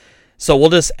Google, so we'll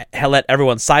just let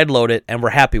everyone sideload it, and we're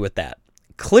happy with that."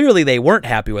 Clearly, they weren't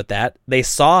happy with that. They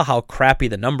saw how crappy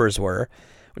the numbers were,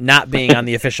 not being on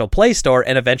the official Play Store,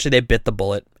 and eventually they bit the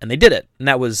bullet, and they did it. And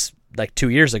that was like 2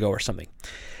 years ago or something.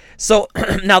 So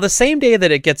now the same day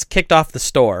that it gets kicked off the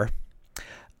store,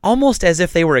 almost as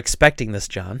if they were expecting this,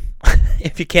 John,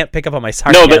 if you can't pick up on my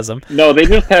sarcasm. No, they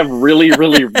just have really,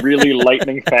 really, really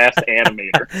lightning fast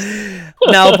animators.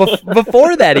 Now,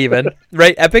 before that even,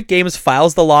 right, Epic Games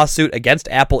files the lawsuit against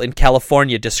Apple in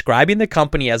California, describing the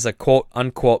company as a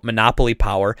quote-unquote monopoly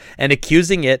power and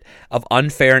accusing it of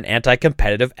unfair and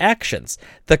anti-competitive actions.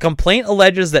 The complaint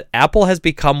alleges that Apple has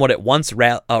become what it once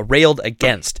railed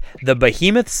against, the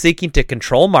behemoth seeking to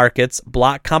control markets,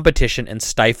 block competition, and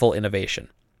stifle innovation.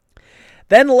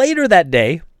 Then later that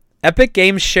day, Epic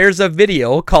Games shares a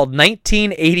video called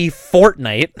 1980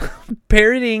 Fortnite,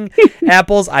 parodying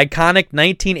Apple's iconic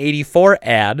 1984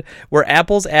 ad, where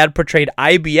Apple's ad portrayed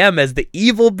IBM as the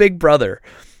evil big brother.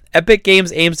 Epic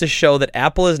Games aims to show that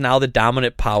Apple is now the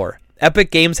dominant power. Epic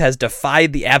Games has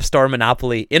defied the App Store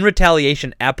monopoly. In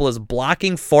retaliation, Apple is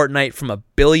blocking Fortnite from 1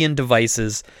 billion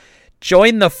devices.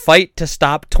 Join the fight to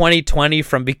stop 2020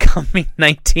 from becoming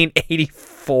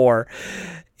 1984.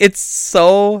 It's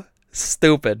so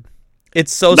stupid.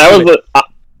 It's so stupid.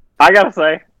 I gotta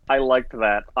say, I liked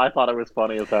that. I thought it was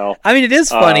funny as hell. I mean, it is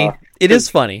funny. It is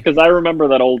funny. Because I remember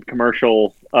that old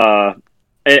commercial, and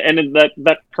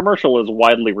that commercial is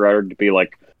widely regarded to be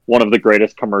like one of the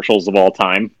greatest commercials of all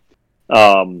time.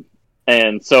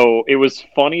 And so it was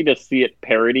funny to see it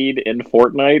parodied in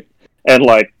Fortnite, and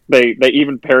like they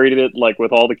even parodied it like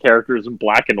with all the characters in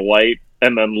black and white,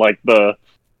 and then like the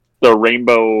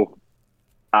rainbow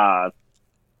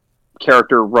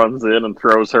character runs in and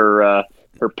throws her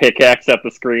pickaxe at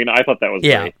the screen. I thought that was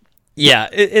great. Yeah,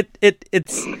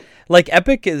 it's like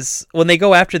Epic is, when they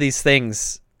go after these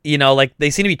things, you know, like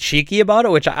they seem to be cheeky about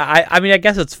it, which I mean, I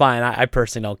guess it's fine. I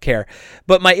personally don't care.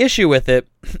 But my issue with it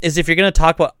is if you're going to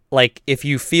talk about, like, if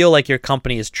you feel like your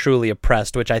company is truly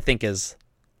oppressed, which I think is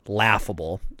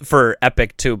laughable for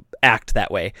Epic to act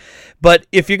that way. But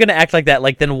if you're going to act like that,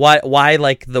 like, then why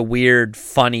like the weird,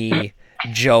 funny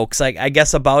jokes, like, I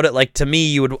guess about it, like, to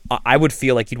me, I would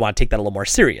feel like you'd want to take that a little more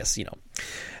serious, you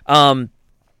know.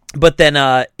 But then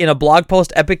in a blog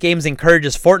post, Epic Games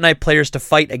encourages Fortnite players to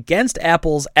fight against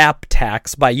Apple's app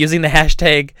tax by using the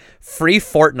hashtag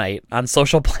 #FreeFortnite on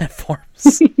social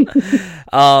platforms.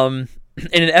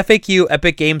 In an FAQ,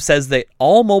 Epic Games says that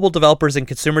all mobile developers and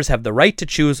consumers have the right to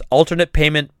choose alternate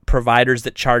payment providers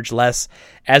that charge less,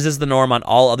 as is the norm on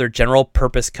all other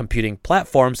general-purpose computing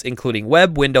platforms, including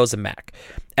web, Windows, and Mac.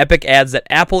 Epic adds that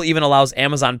Apple even allows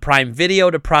Amazon Prime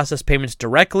Video to process payments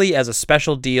directly as a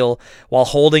special deal while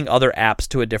holding other apps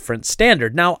to a different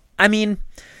standard. Now, I mean,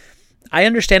 I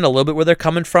understand a little bit where they're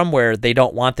coming from, where they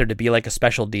don't want there to be like a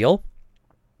special deal.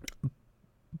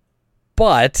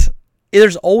 But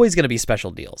there's always going to be special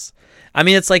deals. I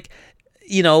mean, it's like,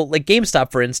 you know, like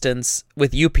GameStop, for instance,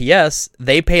 with UPS,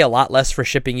 they pay a lot less for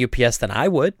shipping UPS than I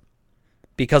would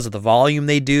because of the volume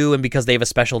they do and because they have a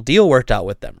special deal worked out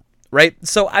with them, right?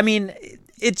 So, I mean,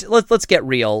 let's get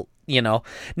real, you know.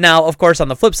 Now, of course, on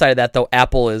the flip side of that, though,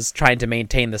 Apple is trying to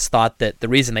maintain this thought that the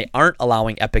reason they aren't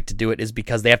allowing Epic to do it is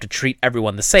because they have to treat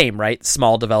everyone the same, right?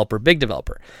 Small developer, big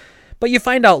developer. But you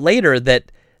find out later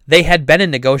that they had been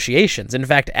in negotiations. In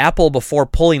fact, Apple, before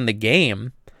pulling the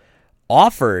game,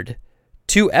 offered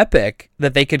to Epic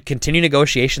that they could continue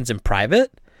negotiations in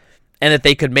private and that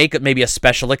they could make maybe a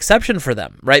special exception for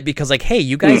them, right? Because like, hey,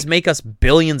 you guys make us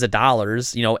billions of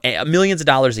dollars, you know, millions of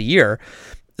dollars a year.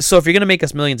 So if you're going to make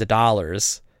us millions of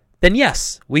dollars, then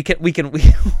yes, we can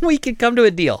come to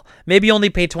a deal. Maybe only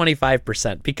pay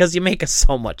 25% because you make us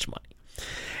so much money.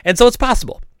 And so it's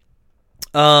possible.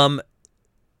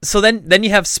 So then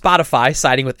you have Spotify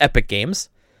siding with Epic Games.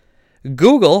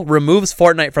 Google removes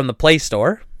Fortnite from the Play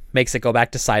Store, makes it go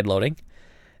back to sideloading.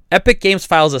 Epic Games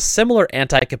files a similar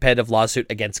anti-competitive lawsuit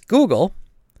against Google.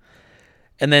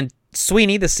 And then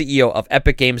Sweeney, the CEO of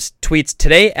Epic Games, tweets,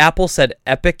 "Today, Apple said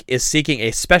Epic is seeking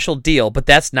a special deal, but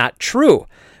that's not true.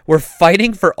 We're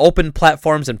fighting for open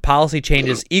platforms and policy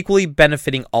changes equally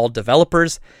benefiting all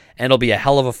developers, and it'll be a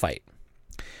hell of a fight."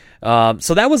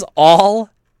 So that was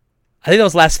all. I think that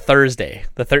was last Thursday,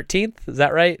 the 13th. Is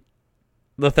that right?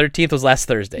 The 13th was last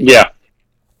Thursday. Yeah.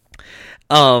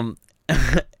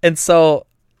 And so,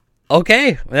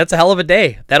 okay, that's a hell of a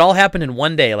day. That all happened in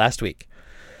one day last week.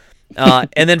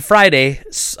 And then Friday,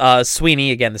 Sweeney,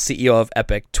 again, the CEO of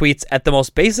Epic, tweets, "At the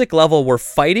most basic level, we're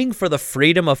fighting for the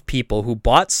freedom of people who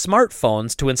bought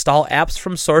smartphones to install apps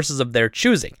from sources of their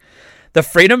choosing. The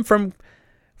freedom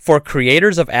for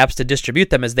creators of apps to distribute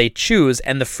them as they choose,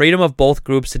 and the freedom of both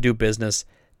groups to do business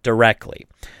directly."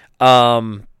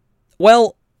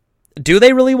 Well, do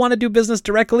they really want to do business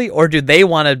directly, or do they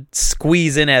want to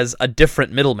squeeze in as a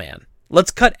different middleman?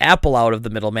 Let's cut Apple out of the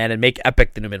middleman and make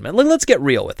Epic the new middleman. Let's get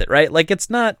real with it, right? Like, it's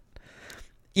not,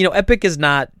 you know, Epic is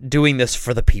not doing this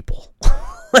for the people.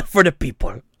 For the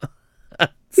people.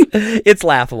 It's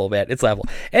laughable, man. It's laughable.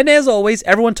 And as always,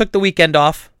 everyone took the weekend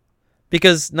off,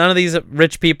 because none of these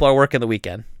rich people are working the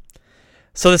weekend.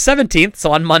 So the 17th,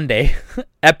 so on Monday,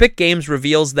 Epic Games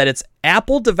reveals that its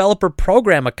Apple Developer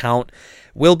Program account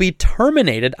will be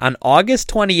terminated on August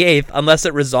 28th unless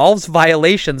it resolves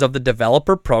violations of the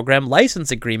Developer Program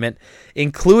License Agreement,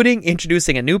 including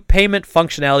introducing a new payment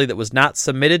functionality that was not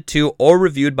submitted to or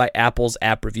reviewed by Apple's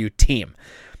app review team.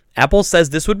 Apple says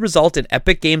this would result in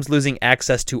Epic Games losing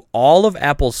access to all of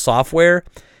Apple's software,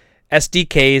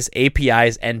 SDKs,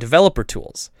 APIs, and developer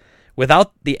tools.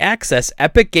 Without the access,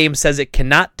 Epic Games says it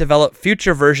cannot develop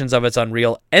future versions of its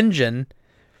Unreal Engine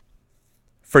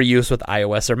for use with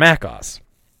iOS or macOS.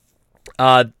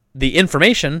 The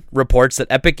information reports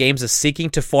that Epic Games is seeking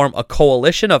to form a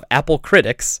coalition of Apple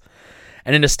critics,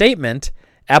 and in a statement,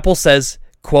 Apple says,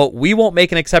 quote, "We won't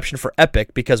make an exception for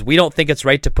Epic because we don't think it's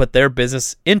right to put their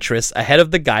business interests ahead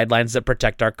of the guidelines that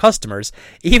protect our customers,"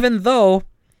 even though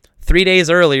 4 days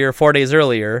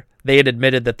earlier, they had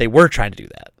admitted that they were trying to do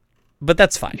that. But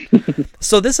that's fine.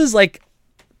 So this is like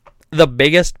the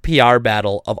biggest PR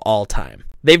battle of all time.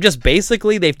 They've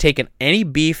taken any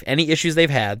beef, any issues they've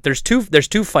had. There's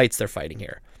two fights they're fighting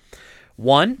here.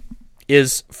 One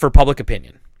is for public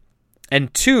opinion,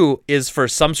 and two is for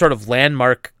some sort of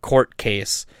landmark court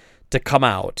case to come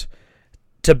out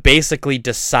to basically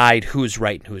decide who's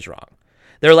right and who's wrong.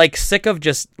 They're like sick of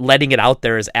just letting it out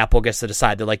there as Apple gets to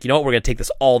decide. They're like, you know what, we're going to take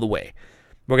this all the way.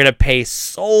 We're going to pay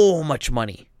so much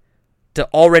money to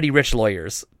already rich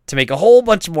lawyers to make a whole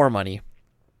bunch more money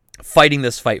fighting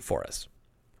this fight for us.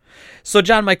 So,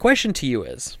 John, my question to you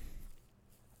is,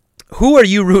 who are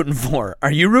you rooting for?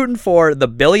 Are you rooting for the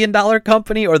 $1 billion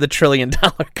company or the $1 trillion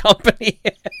company?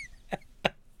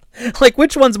 Like,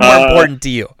 which one's more important to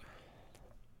you?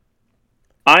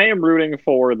 I am rooting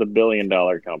for the $1 billion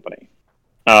company.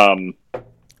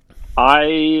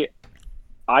 I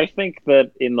think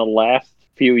that in the last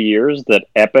few years that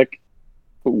Epic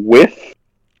with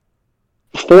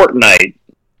Fortnite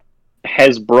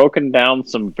has broken down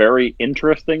some very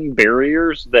interesting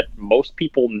barriers that most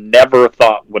people never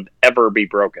thought would ever be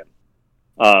broken,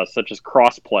 such as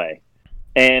crossplay.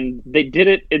 And they did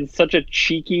it in such a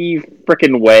cheeky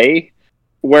frickin' way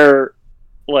where,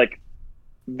 like,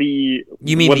 the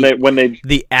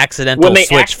accidental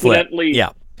switch flip. Yeah.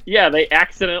 Yeah, they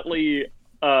accidentally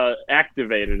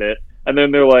activated it, and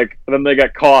then they're like, then they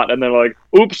got caught, and they're like,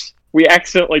 "Oops, we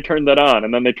accidentally turned that on,"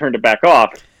 and then they turned it back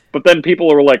off. But then people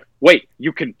were like, "Wait,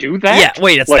 you can do that? Yeah,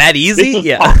 wait, it's like, that easy? This is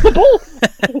yeah, possible?"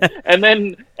 and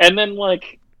then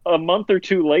like a month or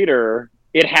two later,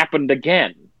 it happened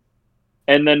again.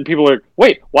 And then people are like,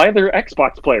 "Wait, why are there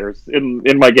Xbox players in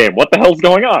my game? What the hell's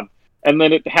going on?" And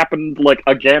then it happened like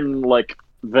again, like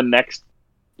the next,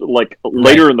 like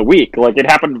later in the week. Like it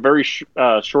happened very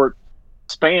short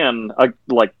span,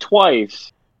 like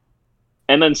twice.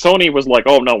 And then Sony was like,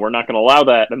 "Oh no, we're not going to allow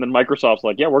that." And then Microsoft's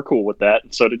like, "Yeah, we're cool with that."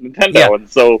 And so did Nintendo.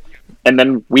 Yeah. And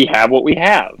then we have what we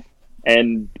have.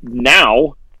 And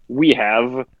now we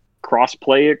have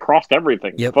cross-play across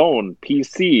everything. Yep. Phone,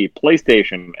 PC,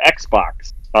 PlayStation,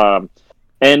 Xbox.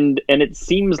 And it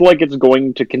seems like it's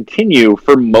going to continue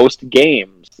for most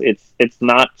games. It's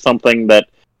not something that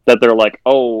they're like,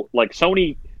 "Oh, like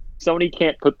Sony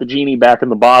can't put the genie back in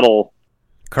the bottle."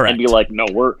 Correct. And be like, "No,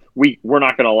 we're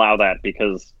not going to allow that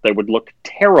because they would look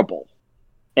terrible."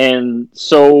 And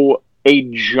so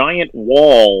a giant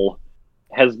wall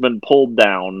has been pulled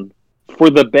down for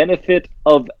the benefit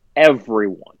of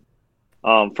everyone.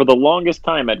 For the longest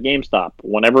time at GameStop,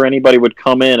 whenever anybody would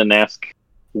come in and ask,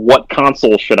 "What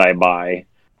console should I buy?"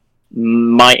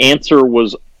 my answer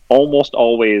was almost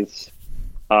always,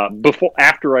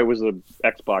 after I was an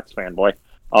Xbox fanboy,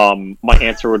 my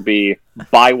answer would be,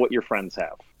 buy what your friends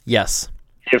have. Yes.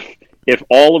 If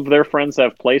all of their friends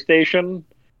have PlayStation,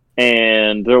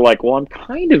 and they're like, "Well, I'm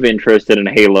kind of interested in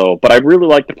Halo, but I'd really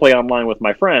like to play online with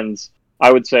my friends,"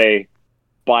 I would say,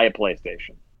 buy a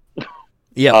PlayStation.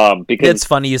 Yeah, because it's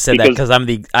funny you said that because I'm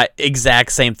the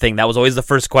exact same thing. That was always the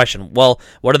first question. Well,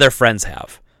 what do their friends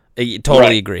have? I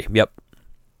totally agree. Yep.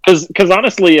 Because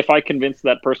honestly, if I convince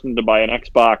that person to buy an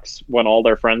Xbox when all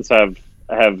their friends have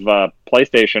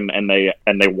PlayStation and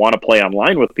they want to play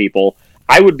online with people,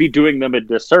 I would be doing them a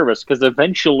disservice because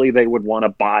eventually they would want to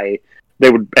buy. They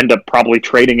would end up probably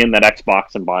trading in that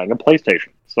Xbox and buying a PlayStation.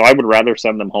 So I would rather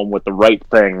send them home with the right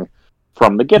thing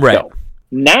from the get-go. Right.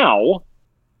 Now,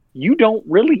 you don't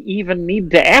really even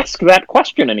need to ask that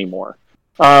question anymore.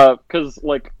 Because,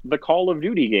 like, the Call of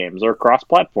Duty games are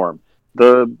cross-platform.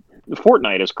 The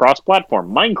Fortnite is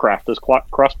cross-platform. Minecraft is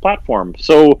cross-platform.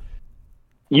 So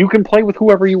you can play with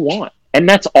whoever you want. And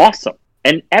that's awesome.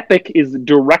 And Epic is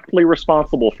directly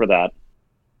responsible for that.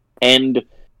 And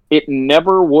it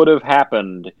never would have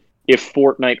happened if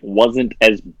Fortnite wasn't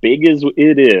as big as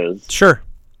it is. Sure.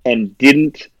 And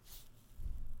didn't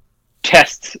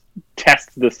test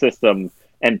the system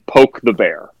and poke the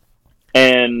bear.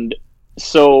 And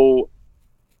so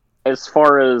as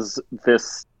far as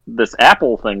this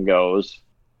Apple thing goes,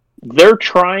 they're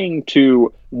trying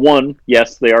to,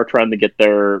 yes, they are trying to get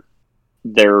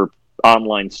their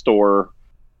online store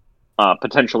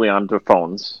potentially onto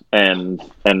phones and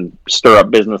stir up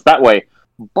business that way.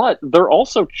 But they're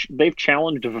also they've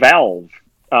challenged Valve,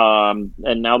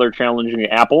 and now they're challenging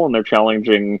Apple and they're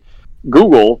challenging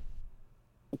Google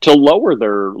to lower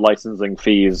their licensing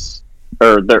fees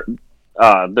or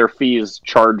their fees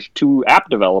charged to app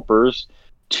developers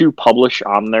to publish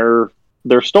on their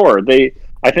store.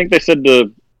 I think they said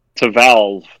to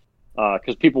Valve,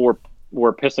 because people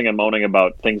were pissing and moaning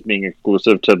about things being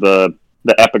exclusive to the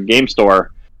Epic Game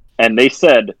Store, and they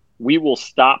said, "We will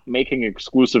stop making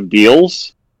exclusive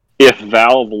deals if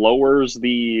Valve lowers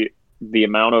the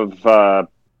amount of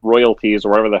royalties or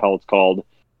whatever the hell it's called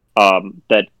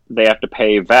that they have to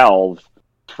pay Valve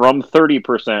from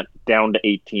 30% down to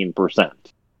 18%.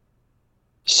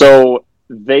 So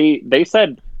they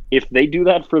said if they do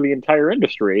that for the entire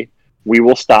industry, we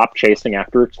will stop chasing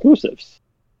after exclusives.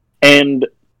 And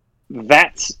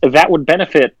that would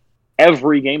benefit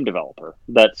every game developer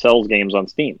that sells games on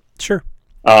Steam. Sure.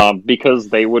 Because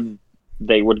they would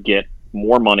get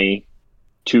more money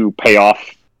to pay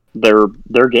off their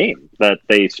game that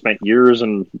they spent years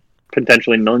and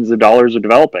potentially millions of dollars of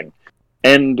developing.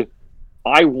 And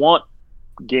I want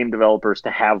game developers to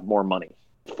have more money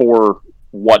for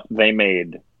what they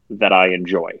made that I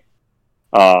enjoy.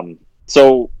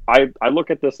 So I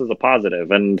look at this as a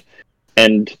positive,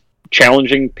 and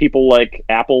challenging people like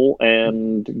Apple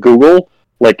and Google,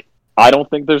 like, I don't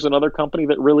think there's another company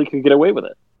that really could get away with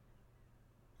it.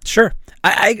 Sure.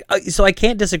 So I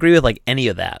can't disagree with like any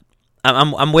of that.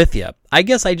 I'm with you. I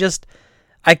guess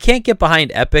I can't get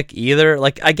behind Epic either.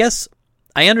 Like, I guess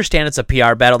I understand it's a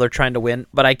PR battle they're trying to win,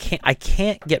 but I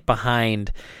can't get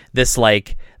behind this,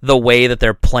 like, the way that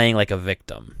they're playing like a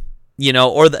victim, you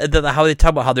know, or how they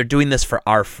talk about how they're doing this for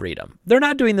our freedom. They're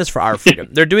not doing this for our freedom.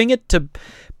 They're doing it to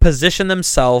position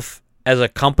themselves as a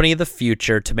company of the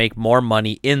future to make more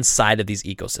money inside of these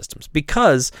ecosystems.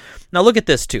 Because now look at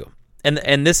this too,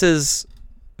 and this is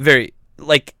very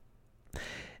like,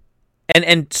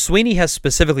 and Sweeney has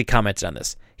specifically commented on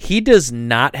this. He does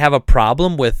not have a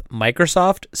problem with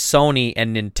Microsoft, Sony,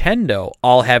 and Nintendo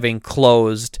all having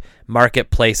closed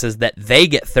marketplaces that they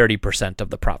get 30%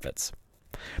 of the profits.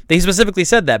 He specifically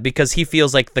said that because he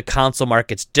feels like the console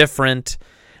market's different,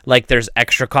 like there's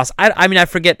extra costs. I mean, I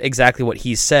forget exactly what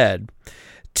he said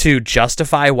to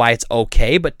justify why it's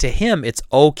okay, but to him, it's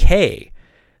okay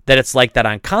that it's like that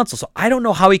on console. So I don't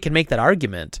know how he can make that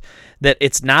argument that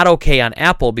it's not okay on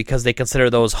Apple because they consider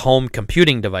those home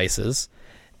computing devices,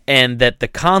 and that the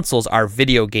consoles are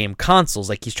video game consoles.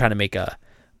 Like, he's trying to make a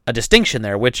distinction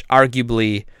there, which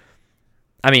arguably,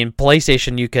 I mean,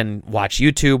 PlayStation, you can watch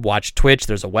YouTube, watch Twitch,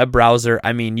 there's a web browser.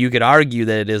 I mean, you could argue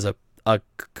that it is a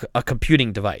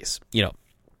computing device, you know.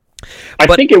 I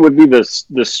think it would be the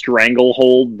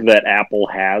stranglehold that Apple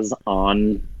has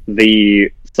on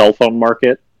the cell phone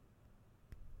market,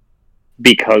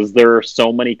 because there are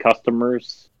so many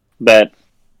customers that,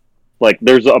 like,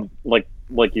 there's a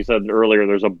like you said earlier,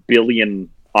 there's a billion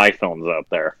iPhones out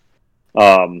there,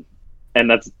 and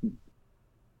that's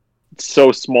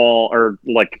so small. Or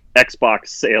like Xbox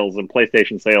sales and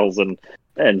PlayStation sales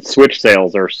and Switch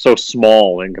sales are so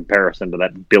small in comparison to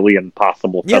that billion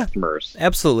possible customers. Yeah,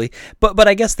 absolutely. But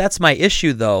I guess that's my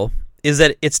issue though, is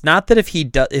that it's not that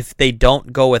if they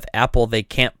don't go with Apple, they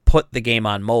can't put the game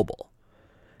on mobile.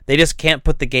 They just can't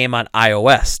put the game on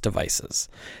iOS devices.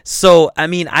 So, I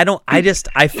mean, I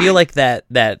feel like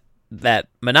that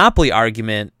monopoly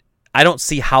argument, I don't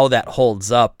see how that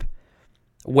holds up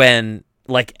when,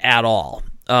 like, at all.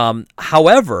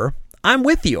 However, I'm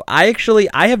with you. I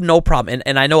have no problem.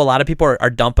 And I know a lot of people are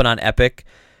dumping on Epic,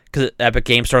 because Epic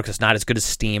Game Store, because it's not as good as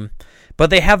Steam. But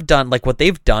they have done, like, what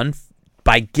they've done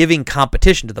by giving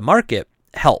competition to the market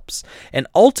helps. And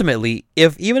ultimately,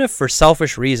 even if for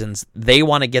selfish reasons they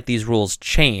want to get these rules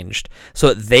changed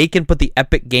so that they can put the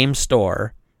Epic Game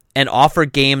Store and offer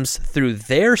games through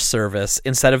their service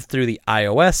instead of through the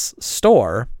iOS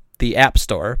store, the App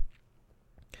Store,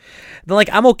 then, like,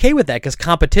 I'm okay with that, because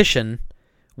competition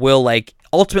will, like,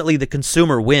 ultimately the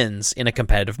consumer wins in a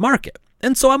competitive market.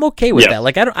 And so I'm okay with that.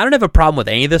 Like, I don't have a problem with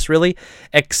any of this, really,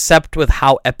 except with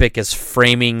how Epic is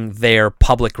framing their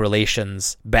public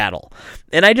relations battle.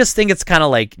 And I just think it's kind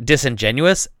of, like,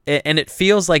 disingenuous, and it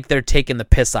feels like they're taking the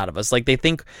piss out of us. Like, they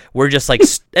think we're just, like...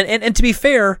 and to be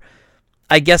fair,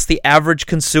 I guess the average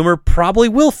consumer probably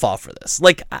will fall for this.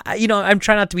 Like, I'm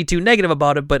trying not to be too negative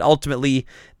about it, but ultimately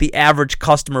the average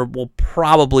customer will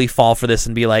probably fall for this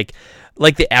and be like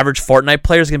the average Fortnite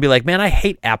player is going to be like, man, I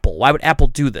hate Apple. Why would Apple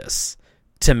do this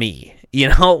to me? You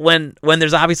know, when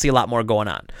there's obviously a lot more going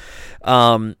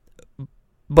on.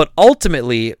 But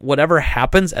ultimately, whatever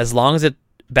happens, as long as it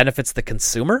benefits the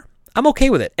consumer, I'm okay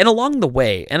with it. And along the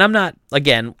way, and I'm not,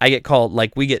 again, I get called,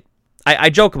 like, I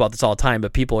joke about this all the time,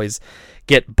 but people always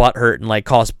get butthurt and, like,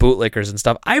 call us bootlickers and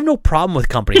stuff. I have no problem with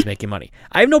companies making money.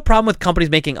 I have no problem with companies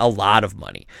making a lot of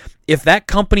money. If that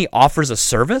company offers a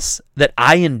service that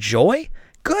I enjoy,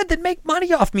 good, then make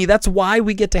money off me. That's why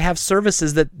we get to have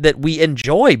services that we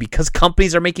enjoy, because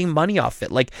companies are making money off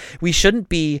it. Like, we shouldn't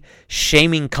be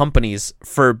shaming companies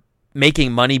for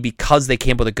making money because they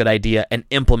came up with a good idea and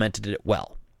implemented it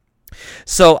well.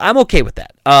 So I'm okay with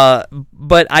that.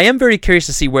 But I am very curious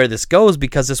to see where this goes,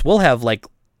 because this will have, like,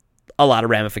 a lot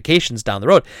of ramifications down the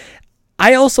road.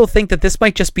 I also think that this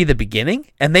might just be the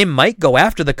beginning, and they might go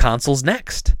after the consoles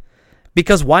next.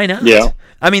 Because why not? Yeah.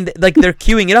 I mean, like, they're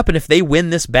queuing it up, and if they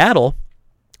win this battle,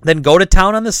 then go to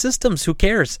town on the systems. Who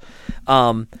cares?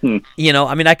 You know,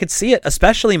 I mean, I could see it,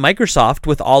 especially Microsoft,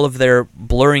 with all of their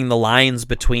blurring the lines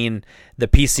between the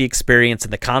PC experience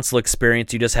and the console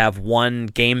experience. You just have one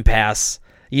Game Pass.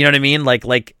 You know what I mean? Like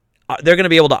they're going to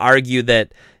be able to argue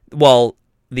that, well,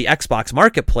 the Xbox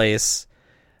Marketplace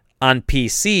on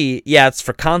PC, yeah, it's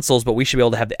for consoles, but we should be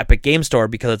able to have the Epic Game Store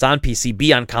because it's on PC,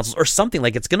 be on consoles, or something.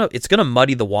 Like, it's gonna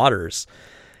muddy the waters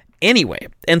anyway.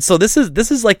 And so this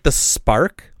is like the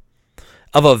spark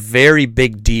of a very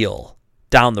big deal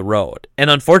down the road. And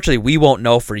unfortunately, we won't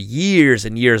know for years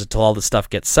and years until all this stuff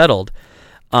gets settled.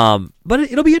 But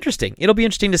it'll be interesting. It'll be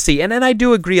interesting to see. And I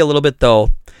do agree a little bit, though,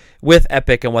 with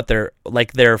Epic and what their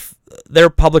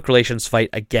public relations fight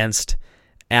against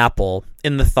Apple,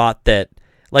 in the thought that,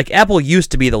 like, Apple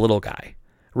used to be the little guy,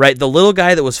 right? The little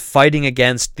guy that was fighting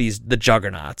against the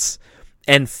juggernauts,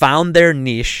 and found their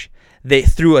niche. they,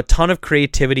 through a ton of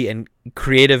creativity and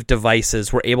creative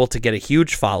devices, were able to get a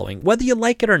huge following. Whether you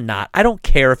like it or not, I don't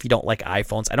care if you don't like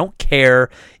iPhones. I don't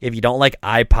care if you don't like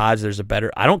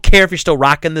iPods. I don't care if you're still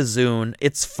rocking the Zune.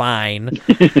 It's fine.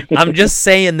 I'm just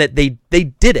saying that they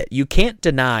did it. You can't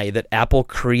deny that Apple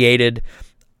created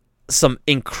some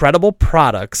incredible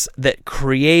products that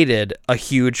created a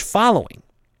huge following.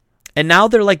 And now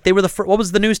they were the first, what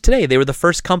was the news today? They were the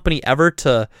first company ever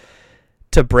to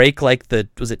break like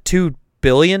was it $2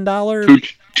 billion?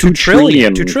 $2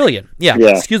 trillion. $2 trillion. Yeah,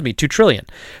 excuse me, $2 trillion.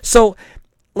 So,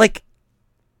 like,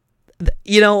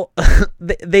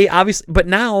 they obviously, but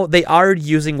now they are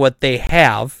using what they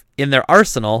have in their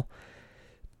arsenal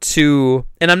to,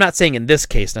 and I'm not saying in this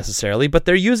case necessarily, but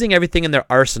they're using everything in their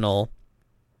arsenal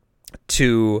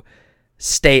to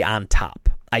stay on top,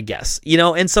 I guess.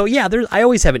 And so, yeah, I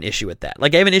always have an issue with that.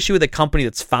 Like, I have an issue with a company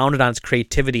that's founded on its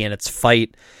creativity and its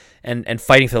fight and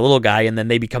fighting for the little guy, and then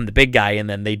they become the big guy, and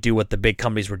then they do what the big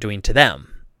companies were doing to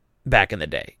them back in the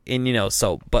day. And,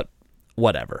 but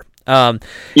whatever. I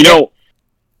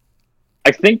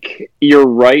think you're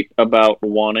right about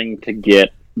wanting to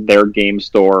get their game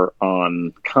store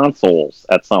on consoles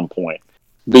at some point.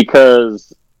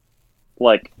 Because,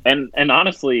 like, and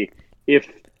honestly, if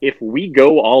we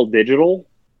go all digital,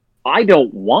 I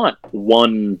don't want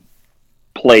one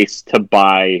place to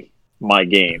buy my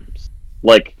games.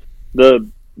 Like,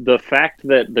 the fact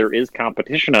that there is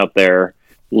competition out there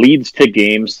leads to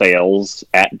game sales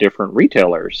at different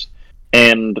retailers.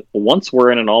 And once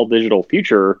we're in an all-digital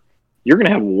future, you're going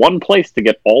to have one place to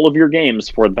get all of your games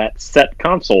for that set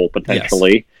console,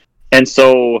 potentially. Yes. And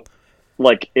so,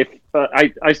 like, if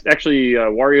I actually,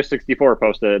 Wario64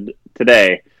 posted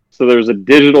today, so there's a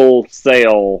digital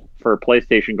sale for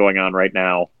PlayStation going on right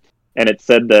now, and it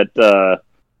said that,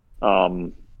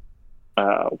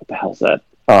 what the hell's that?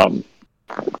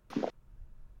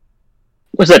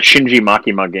 What's that Shinji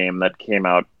Makima game that came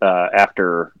out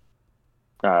after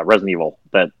Resident Evil?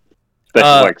 That's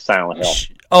like Silent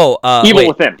Hill. Evil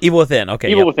Within. Evil Within.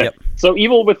 Okay. Evil Within. Yep. So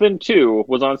Evil Within 2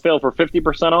 was on sale for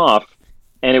 50% off,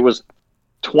 and it was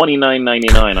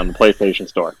 $29.99 on the PlayStation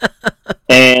Store.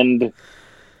 And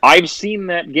I've seen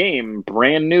that game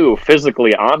brand new,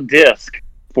 physically on disc,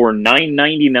 for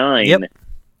 $9.99. Yep.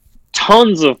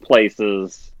 Tons of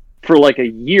places for like a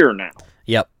year now.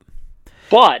 Yep.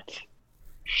 But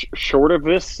short of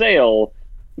this sale,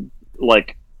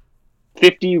 like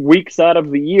 50 weeks out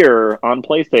of the year on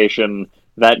PlayStation,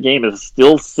 that game is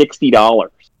still $60.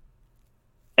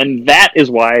 And that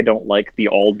is why I don't like the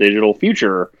all-digital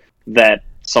future that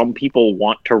some people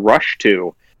want to rush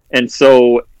to. And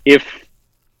so if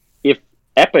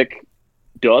Epic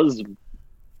does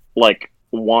like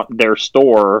want their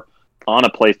store on a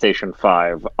PlayStation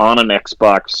 5, on an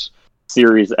Xbox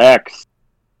Series X,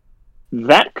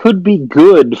 that could be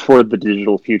good for the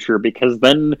digital future, because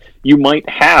then you might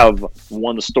have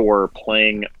one store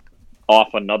playing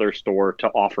off another store to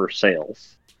offer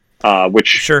sales,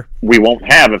 which we won't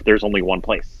have if there's only one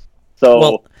place. So,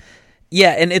 well,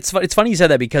 yeah, and it's funny you said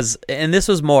that, because, and this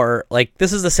was more like,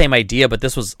 this is the same idea, but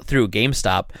this was through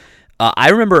GameStop. I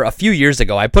remember a few years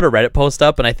ago, I put a Reddit post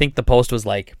up, and I think the post was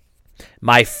like,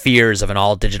 my fears of an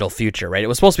all-digital future, right? It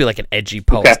was supposed to be like an edgy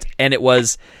post. Okay. And it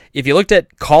was, if you looked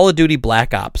at Call of Duty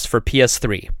Black Ops for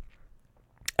PS3,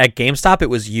 at GameStop it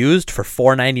was used for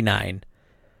 $4.99,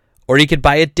 or you could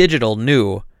buy it digital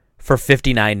new for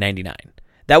 $59.99.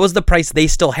 That was the price they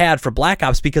still had for Black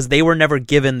Ops, because they were never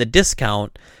given the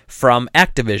discount from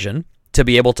Activision to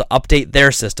be able to update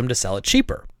their system to sell it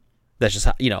cheaper. That's just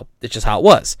how, it's just how it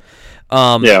was.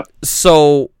 Yeah.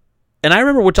 So, and I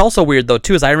remember, what's also weird though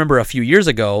too, is I remember a few years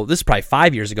ago, this is probably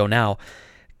 5 years ago now,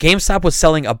 GameStop was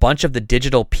selling a bunch of the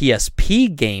digital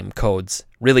PSP game codes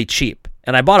really cheap.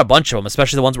 And I bought a bunch of them,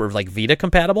 especially the ones that were like Vita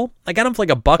compatible. I got them for like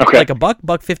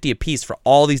 $1.50 a piece for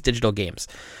all these digital games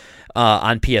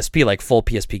on PSP, like full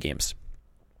PSP games.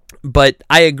 But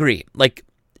I agree, like,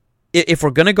 if we're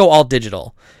gonna go all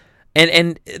digital,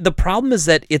 and the problem is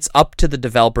that it's up to the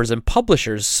developers and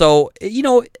publishers. So,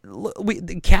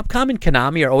 Capcom and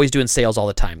Konami are always doing sales all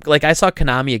the time. Like, I saw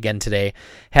Konami again today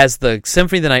has the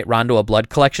Symphony of the Night Rondo of Blood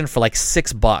collection for like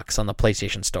 $6 on the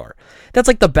PlayStation Store. That's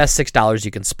like the best $6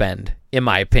 you can spend, in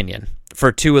my opinion,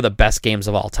 for two of the best games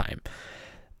of all time.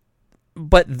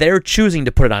 But they're choosing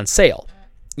to put it on sale.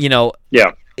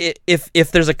 Yeah.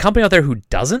 If there's a company out there who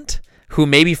doesn't, who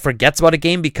maybe forgets about a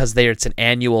game because it's an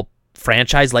annual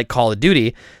franchise like Call of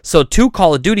Duty, so 2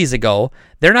 Call of Duties ago,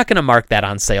 they're not going to mark that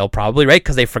on sale probably, right?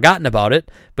 Because they've forgotten about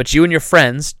it, but you and your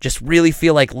friends just really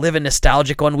feel like living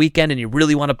nostalgic one weekend, and you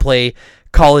really want to play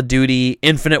Call of Duty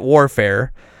Infinite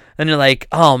Warfare, And you're like,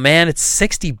 oh man, it's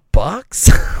 $60,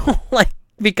 like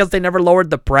because they never lowered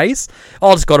the price.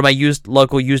 I'll just go to my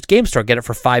local used game store, get it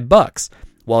for $5.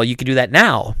 Well, you can do that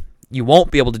now. You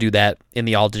won't be able to do that in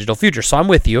the all digital future. So I'm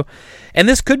with you, and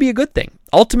this could be a good thing.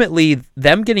 Ultimately,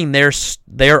 them getting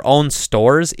their own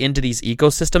stores into these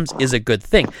ecosystems is a good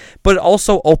thing. But it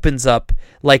also opens up,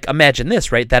 like, imagine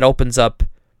this, right? That opens up.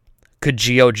 Could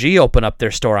GOG open up their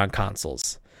store on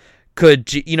consoles?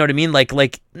 You know what I mean?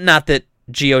 Like not that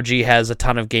GOG has a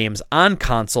ton of games on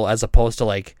console as opposed to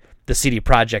like the CD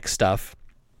Projekt stuff,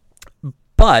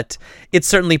 but it's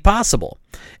certainly possible.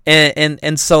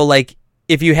 And so like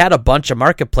if you had a bunch of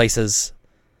marketplaces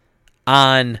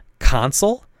on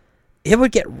console, it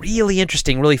would get really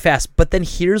interesting really fast. But then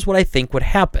here's what I think would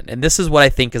happen, and this is what I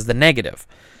think is the negative.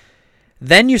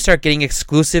 Then you start getting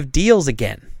exclusive deals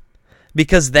again.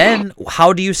 Because then,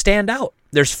 how do you stand out?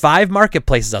 There's 5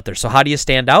 marketplaces out there. So how do you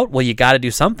stand out? Well, you got to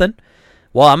do something.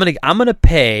 Well, I'm gonna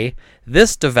pay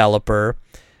this developer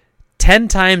 10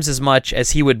 times as much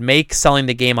as he would make selling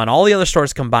the game on all the other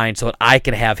stores combined, so that I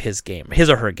can have his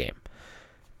or her game.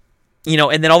 You know,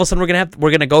 and then all of a sudden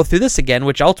we're gonna go through this again,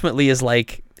 which ultimately is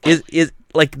like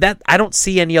that. I don't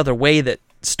see any other way that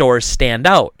stores stand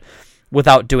out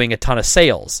without doing a ton of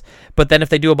sales. But then if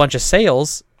they do a bunch of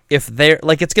sales, if they're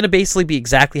like, it's going to basically be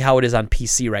exactly how it is on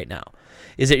PC right now.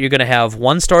 Is that you're going to have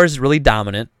one store is really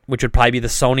dominant, which would probably be the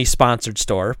Sony sponsored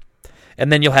store,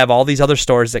 and then you'll have all these other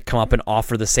stores that come up and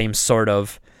offer the same sort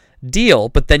of deal.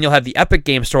 But then you'll have the Epic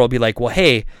Game Store will be like, well,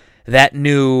 hey, that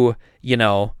new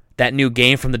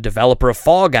game from the developer of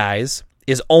Fall Guys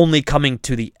is only coming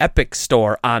to the Epic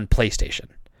Store on PlayStation.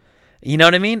 You know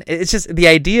what I mean? It's just, the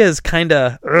idea is kind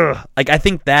of, like, I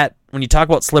think that when you talk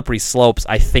about slippery slopes,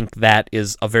 I think that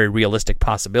is a very realistic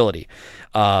possibility.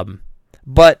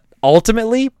 But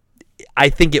ultimately, I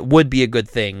think it would be a good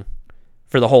thing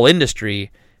for the whole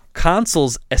industry,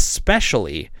 consoles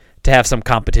especially, to have some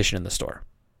competition in the store.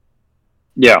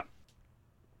 Yeah.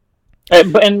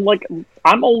 And like,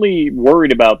 I'm only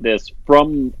worried about this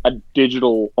from a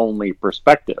digital-only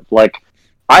perspective. Like,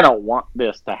 I don't want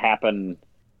this to happen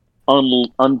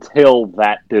until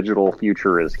that digital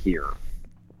future is here.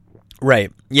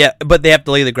 Right. Yeah, but they have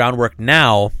to lay the groundwork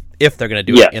now if they're going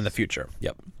to do it in the future.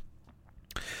 Yep.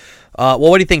 Well,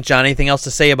 what do you think, John? Anything else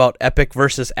to say about Epic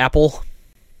versus Apple?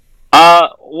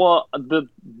 Well,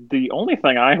 the only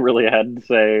thing I really had to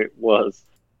say was,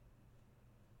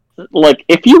 like,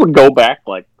 if you would go back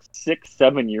like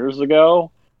 6-7 years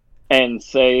ago and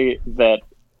say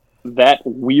that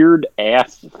weird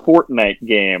ass Fortnite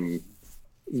game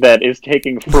that is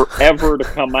taking forever to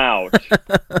come out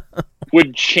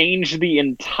would change the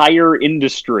entire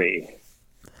industry,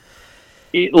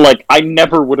 like, I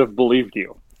never would have believed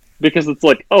you. Because it's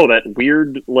like, oh, that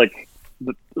weird, like,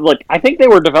 I think they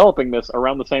were developing this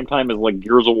around the same time as, like,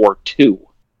 Gears of War 2.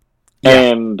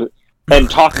 Yeah. And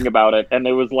talking about it, and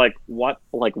it was like, what,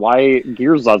 like, why?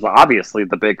 Gears is obviously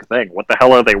the big thing. What the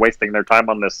hell are they wasting their time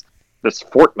on this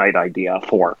Fortnite idea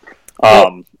for?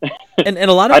 And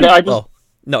a lot of people...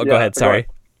 No, go ahead, sorry.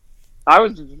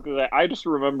 I just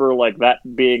remember, like, that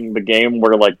being the game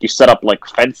where, like, you set up, like,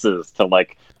 fences to,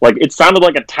 like, it sounded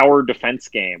like a tower defense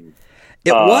game.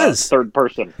 It was third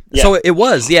person. Yeah. So it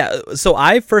was, yeah. So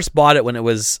I first bought it when it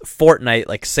was Fortnite,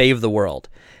 like Save the World,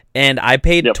 and I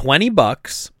paid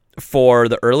 $20 for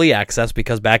the early access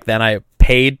because back then I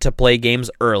paid to play games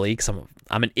early because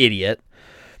I'm an idiot.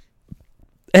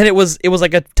 And it was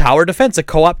like a tower defense, a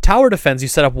co-op tower defense. You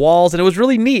set up walls, and it was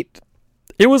really neat.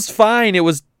 It was fine. It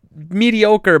was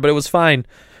mediocre, but it was fine.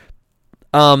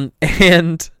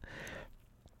 And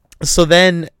so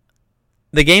then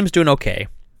the game's doing okay.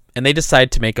 And they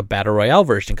decide to make a Battle Royale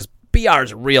version because BR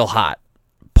is real hot.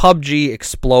 PUBG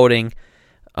exploding,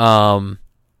 in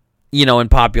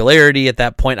popularity at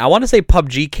that point. I want to say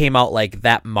PUBG came out like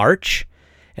that March,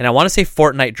 and I want to say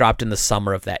Fortnite dropped in the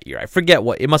summer of that year. I forget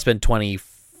what, it must have been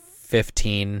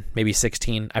 2015, maybe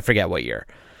 16. I forget what year.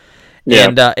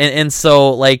 Yeah. And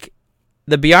so, like,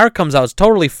 the BR comes out, it's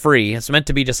totally free. It's meant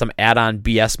to be just some add-on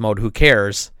BS mode, who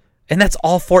cares? And that's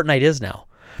all Fortnite is now.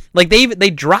 Like, they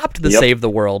dropped the Save the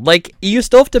World. Like, you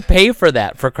still have to pay for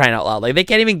that, for crying out loud. Like, they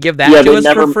can't even give that to us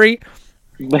for free.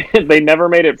 They never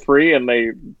made it free, and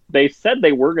they said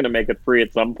they were going to make it free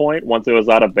at some point once it was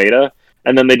out of beta,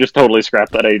 and then they just totally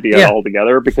scrapped that idea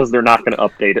altogether because they're not going to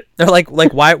update it. They're like,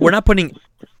 why? We're not putting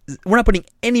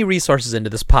any resources into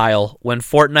this pile when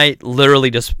Fortnite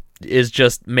literally is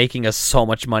just making us so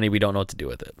much money we don't know what to do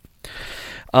with it.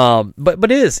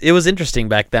 But it was interesting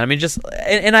back then. I mean,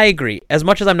 and I agree. As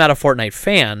much as I'm not a Fortnite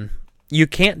fan, you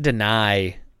can't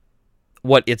deny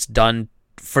what it's done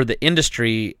for the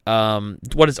industry,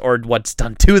 what's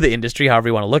done to the industry, however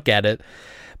you want to look at it.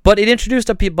 But it introduced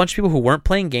a bunch of people who weren't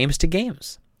playing games to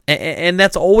games. And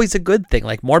that's always a good thing.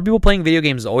 Like, more people playing video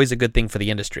games is always a good thing for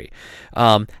the industry.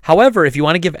 However, if you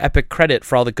want to give Epic credit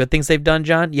for all the good things they've done,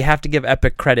 John, you have to give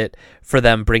Epic credit for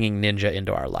them bringing Ninja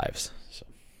into our lives. So.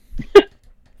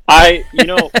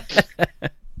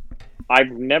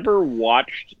 I've never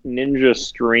watched Ninja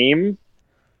stream,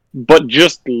 but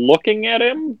just looking at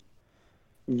him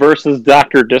versus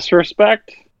Dr.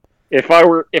 Disrespect, if I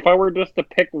were just to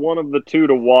pick one of the two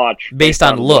to watch based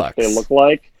on looks, what they look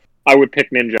like, I would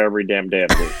pick Ninja every damn day of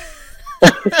the week.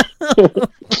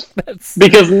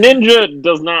 Because Ninja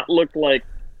does not look like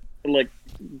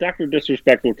Dr.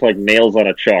 Disrespect looks like nails on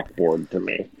a chalkboard to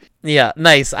me. Yeah,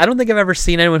 nice. I don't think I've ever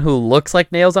seen anyone who looks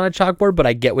like nails on a chalkboard, but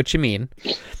I get what you mean.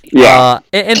 Yeah.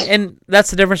 And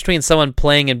that's the difference between someone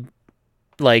playing and,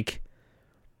 like,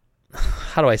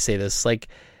 how do I say this? Like,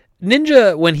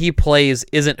 Ninja, when he plays,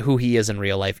 isn't who he is in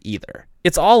real life either.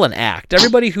 It's all an act.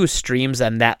 Everybody who streams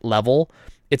on that level,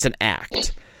 it's an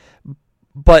act.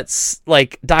 But,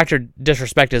 like, Dr.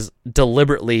 Disrespect is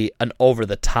deliberately an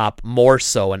over-the-top, more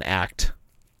so an act.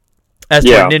 As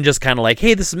to Ninja's kind of like,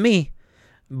 hey, this is me.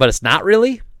 But it's not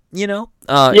really, you know?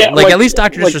 At least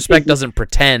Dr. Disrespect doesn't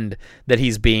pretend that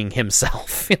he's being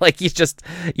himself. Like, he's just,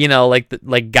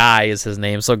 like Guy is his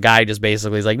name. So Guy just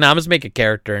basically is like, I'm just make a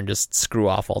character and just screw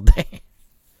off all day.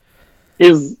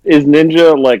 Is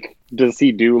Ninja, like, does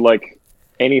he do, like,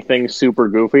 anything super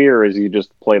goofy, or is he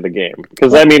just play the game?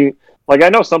 Because, I mean, like, I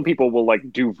know some people will,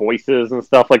 like, do voices and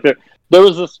stuff like that. There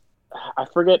was this, I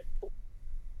forget,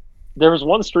 there was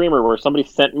one streamer where somebody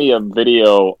sent me a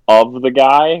video of the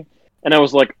guy, and I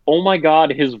was like, oh my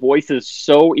god, his voice is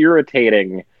so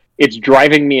irritating. It's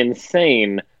driving me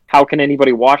insane. How can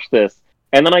anybody watch this?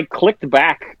 And then I clicked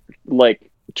back, like,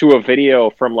 to a video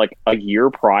from, like, a year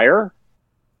prior,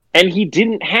 and he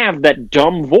didn't have that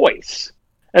dumb voice.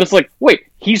 And it's like, wait,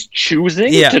 he's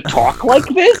choosing to talk like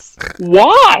this?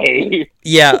 Why?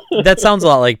 Yeah, that sounds a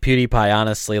lot like PewDiePie,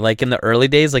 honestly. Like, in the early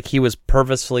days, like, he was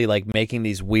purposefully, like, making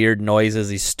these weird noises,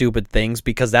 these stupid things,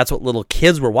 because that's what little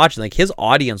kids were watching. Like, his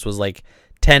audience was, like,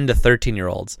 10 to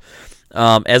 13-year-olds.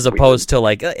 As opposed to,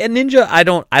 like, and Ninja, I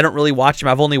don't really watch him.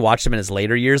 I've only watched him in his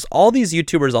later years. All these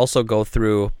YouTubers also go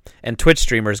through, and Twitch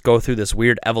streamers go through this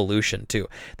weird evolution too.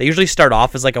 They usually start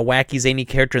off as like a wacky zany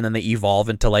character, and then they evolve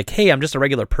into like, hey, I'm just a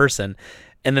regular person,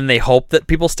 and then they hope that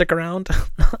people stick around.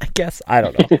 I guess, I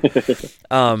don't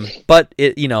know. But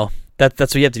it, that's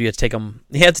what you have to do. You have to take them.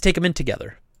 You have to take them in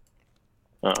together.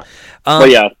 But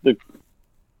yeah,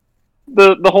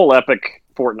 the whole Epic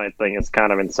Fortnite thing is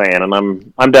kind of insane, and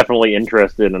I'm definitely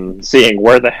interested in seeing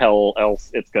where the hell else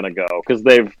it's gonna go, because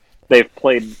they've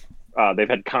played they've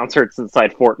had concerts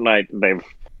inside Fortnite,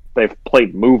 they've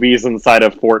played movies inside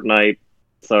of Fortnite,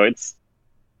 so it's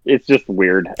just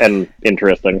weird and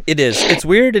interesting. It is. It's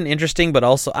weird and interesting, but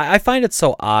also I find it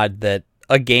so odd that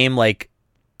a game like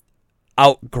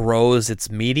outgrows its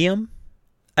medium,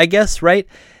 I guess, right?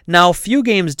 Now, few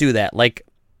games do that. Like,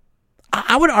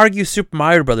 I would argue Super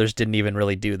Mario Brothers didn't even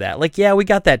really do that. Like, yeah, we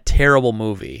got that terrible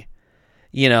movie,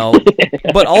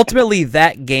 but ultimately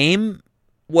that game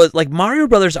was, like, Mario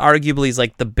Brothers arguably is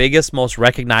like the biggest, most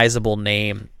recognizable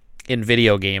name in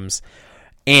video games.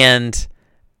 And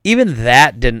even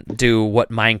that didn't do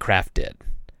what Minecraft did.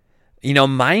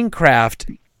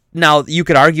 Minecraft, now you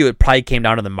could argue it probably came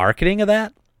down to the marketing of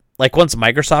that. Like, once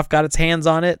Microsoft got its hands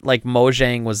on it, like,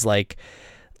 Mojang was like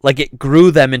it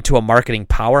grew them into a marketing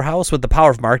powerhouse. With the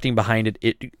power of marketing behind it,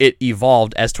 it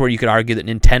evolved as to where you could argue that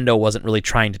Nintendo wasn't really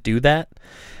trying to do that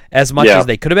as much as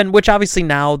they could have been, which obviously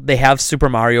now they have Super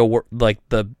Mario, like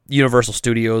the Universal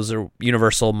Studios or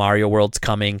Universal Mario World's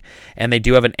coming, and they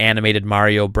do have an animated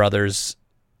Mario Brothers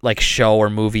like show or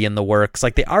movie in the works.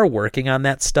 Like, they are working on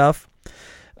that stuff.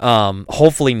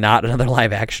 Hopefully not another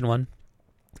live action one.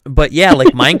 But yeah, like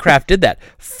Minecraft did that.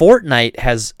 Fortnite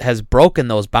has broken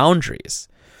those boundaries.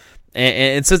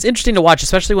 And so it's interesting to watch,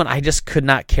 especially when I just could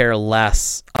not care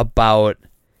less about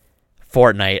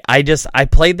Fortnite. I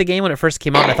played the game when it first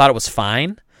came out, and I thought it was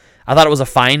fine. I thought it was a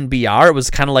fine BR. It was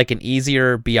kind of like an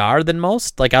easier BR than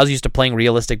most. Like, I was used to playing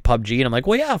realistic PUBG, and I'm like,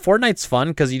 well, yeah, Fortnite's fun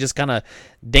because you just kind of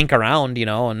dink around,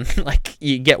 and like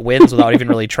you get wins without even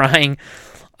really trying.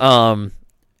 And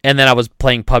then I was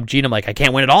playing PUBG, and I'm like, I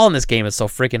can't win at all in this game. It's so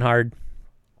freaking hard.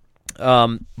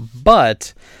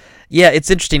 But yeah,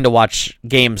 it's interesting to watch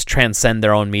games transcend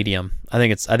their own medium. I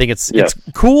think it's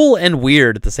cool and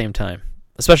weird at the same time,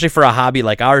 especially for a hobby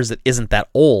like ours that isn't that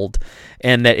old,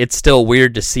 and that it's still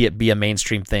weird to see it be a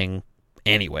mainstream thing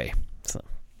anyway. So,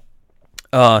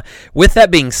 with that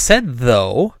being said,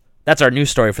 though, that's our news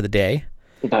story for the day.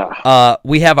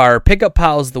 We have our pickup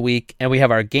pals of the week, and we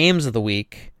have our games of the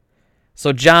week.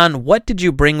 So, John, what did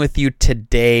you bring with you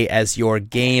today as your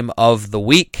game of the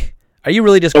week? Are you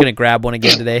really just going to grab one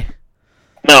again today?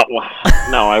 No,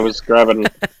 I was grabbing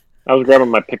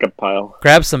my pickup pile.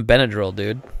 Grab some Benadryl,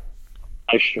 dude.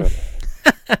 I should.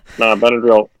 No,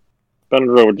 Benadryl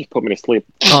would just put me to sleep.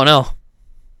 Oh, no.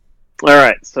 All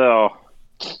right, so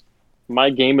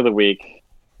my game of the week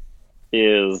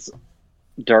is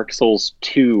Dark Souls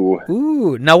 2.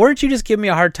 Ooh, now weren't you just giving me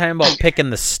a hard time about picking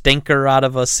the stinker out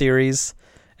of a series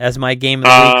as my game of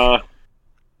the week?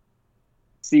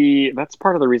 See, that's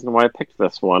part of the reason why I picked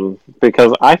this one,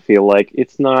 because I feel like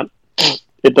it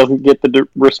doesn't get the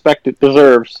respect it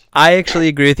deserves. I actually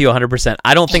agree with you 100%.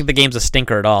 I don't think the game's a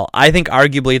stinker at all. I think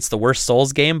arguably it's the worst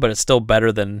Souls game, but it's still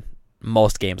better than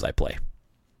most games I play.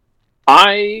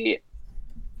 I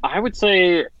would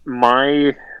say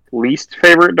my least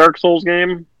favorite Dark Souls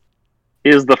game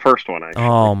is the first one, actually.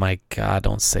 Oh my god,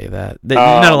 don't say that. You're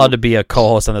not allowed to be a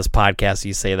co-host on this podcast if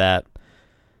you say that.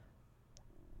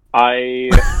 I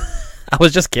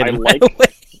was just kidding.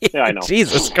 Yeah, I know.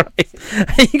 Jesus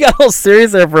Christ. You got all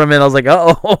serious there for a minute. I was like,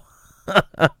 uh-oh.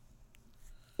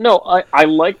 No, I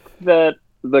like that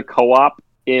the co-op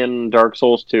in Dark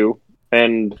Souls 2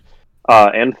 and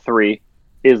 3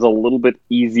 is a little bit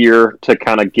easier to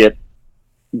kind of get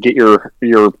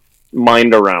your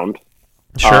mind around.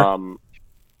 Sure.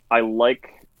 I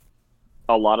like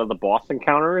a lot of the boss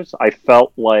encounters. I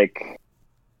felt like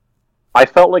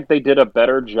they did a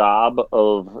better job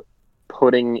of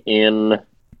putting in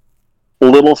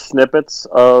little snippets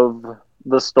of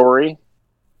the story,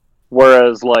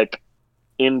 whereas like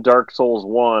in Dark Souls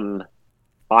 1,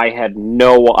 I had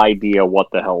no idea what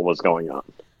the hell was going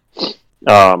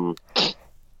on.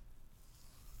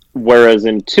 Whereas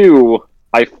in 2,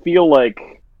 I feel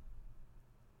like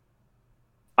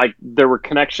there were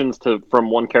connections from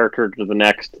one character to the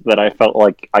next that I felt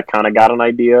like I kind of got an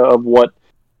idea of what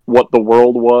the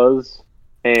world was,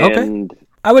 and okay.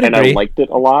 I would agree. I liked it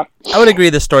a lot. I would agree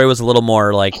the story was a little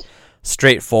more like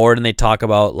straightforward, and they talk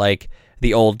about like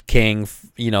the old king,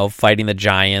 fighting the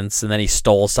giants, and then he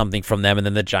stole something from them, and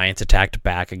then the giants attacked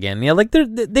back again. Yeah, like they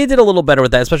did a little better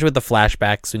with that, especially with the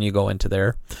flashbacks when you go into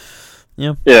there.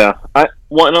 Yeah. Yeah. I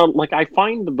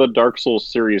find the Dark Souls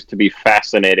series to be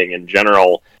fascinating in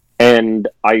general, and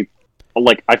I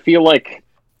feel like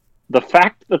the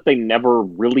fact that they never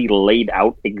really laid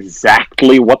out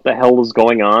exactly what the hell is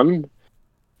going on,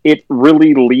 it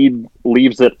really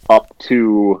leaves it up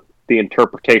to the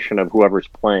interpretation of whoever's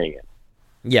playing it.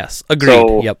 Yes, agreed.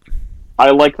 So, yep.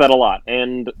 I like that a lot,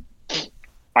 and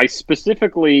I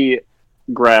specifically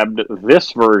grabbed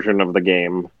this version of the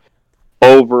game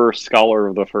over Scholar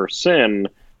of the First Sin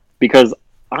because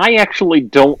I actually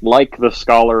don't like the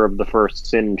Scholar of the First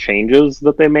Sin changes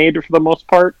that they made for the most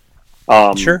part.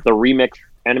 Sure. The remix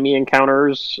enemy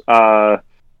encounters, I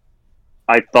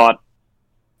thought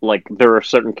like there are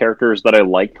certain characters that I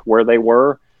liked where they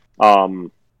were.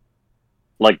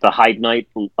 Like the Hide Knight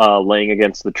laying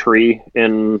against the tree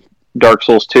in Dark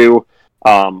Souls 2.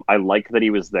 I liked that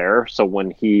he was there, so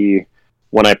when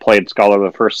I played Scholar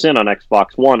of the First Sin on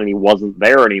Xbox One and he wasn't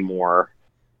there anymore,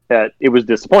 it was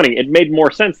disappointing. It made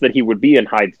more sense that he would be in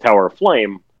Hyde's Tower of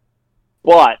Flame,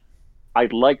 but I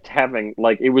liked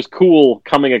it was cool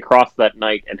coming across that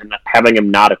night and having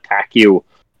him not attack you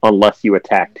unless you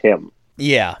attacked him.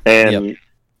 Yeah. And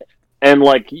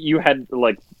you had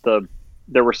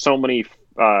there were so many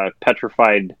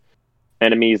petrified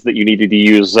enemies that you needed to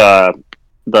use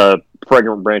the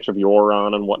Fragrant Branch of Yore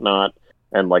on and whatnot,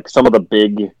 and some of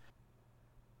the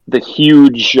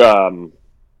huge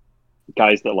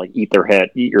guys that eat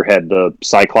your head, the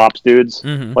Cyclops dudes.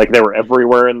 Mm-hmm. They were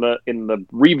everywhere in the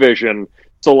revision.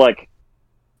 So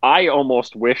I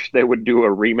almost wish they would do a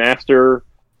remaster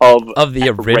of the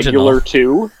original regular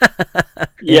 2.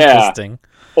 Yeah. Interesting.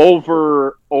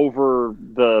 Over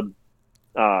the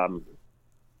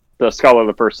Scholar of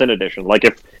the First Sin edition.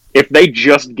 If they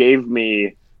just gave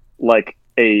me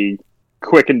a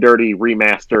quick and dirty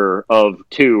remaster of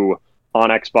 2 on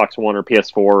Xbox One or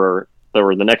PS4 or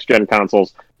the next gen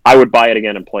consoles, I would buy it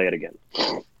again and play it again.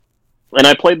 And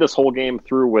I played this whole game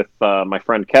through with my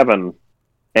friend Kevin,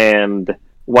 and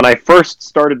when I first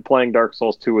started playing Dark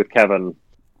Souls 2 with Kevin,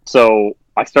 so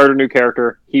I started a new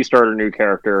character, he started a new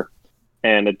character,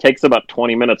 and it takes about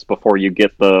 20 minutes before you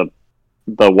get the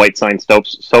White Sign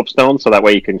Soapstone, so that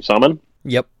way you can summon.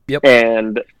 Yep.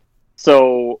 And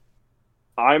so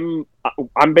I'm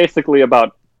basically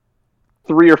about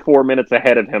 3 or 4 minutes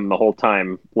ahead of him the whole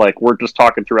time. We're just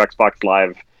talking through Xbox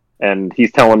Live, and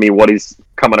he's telling me what he's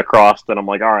coming across, and I'm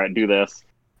like, all right, do this.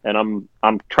 And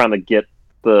I'm trying to get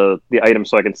the item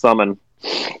so I can summon.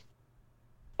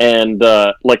 And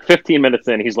like 15 minutes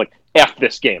in, he's like, "F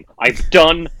this game. I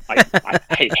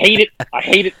hate it. I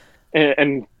hate it."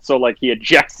 And so like he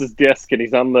ejects his disc, and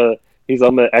he's on the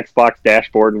Xbox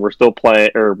dashboard, and we're still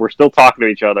talking to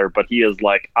each other. But he is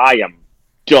like, "I am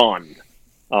done."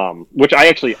 Which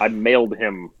I mailed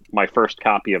him my first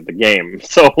copy of the game,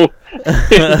 so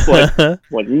it's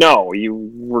like no,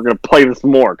 we're gonna play this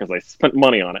more because I spent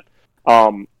money on it.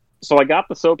 So I got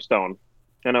the soapstone,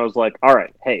 and I was like, all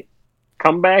right, hey,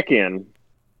 come back in,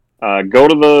 go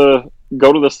to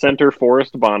the center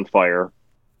forest bonfire,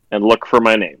 and look for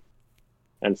my name.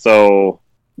 And so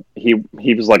he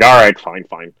was like, all right, fine.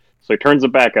 So he turns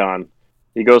it back on.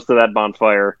 He goes to that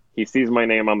bonfire. He sees my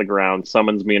name on the ground,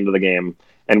 summons me into the game,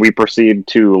 and we proceed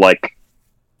to like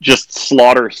just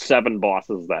slaughter 7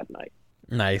 bosses that night.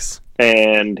 Nice.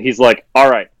 And he's like, all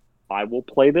right, I will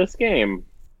play this game,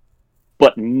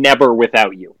 but never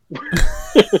without you.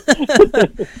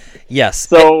 Yes.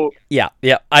 So yeah.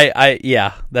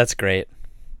 Yeah, that's great.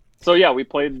 So yeah, we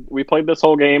played this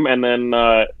whole game, and then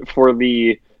for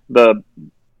the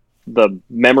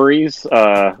memories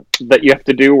that you have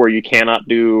to do where you cannot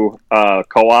do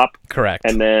co-op. Correct.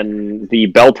 And then the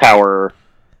bell tower,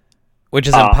 which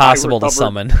is impossible to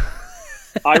summon.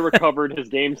 I recovered his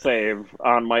game save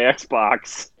on my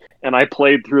Xbox, and I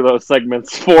played through those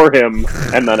segments for him,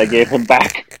 and then I gave him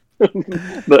back. I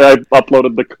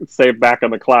uploaded the save back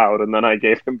on the cloud, and then I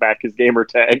gave him back his gamer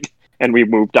tag, and we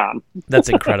moved on. That's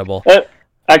incredible.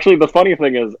 Actually, the funny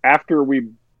thing is, after we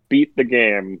beat the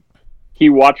game, he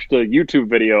watched a YouTube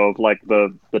video of like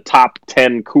the top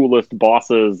 10 coolest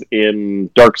bosses in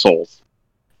Dark Souls,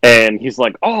 and he's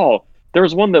like, "Oh, there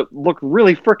was one that looked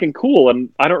really freaking cool, and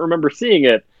I don't remember seeing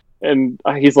it." And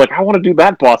he's like, "I want to do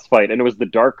that boss fight," and it was the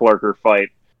Dark Lurker fight,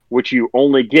 which you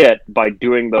only get by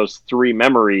doing those 3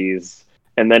 memories,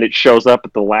 and then it shows up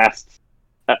at the last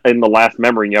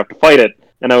memory, and you have to fight it.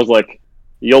 And I was like,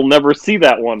 "You'll never see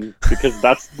that one, because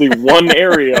that's the one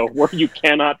area where you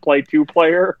cannot play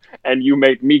 2-player, and you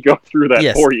made me go through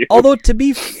that for you." Although, to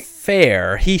be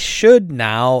fair, he should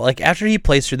now, like after he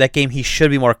plays through that game, he should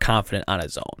be more confident on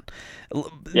his own.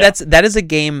 Yeah. That is a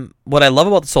game. What I love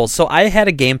about the Souls. So I had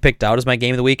a game picked out as my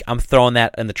game of the week. I'm throwing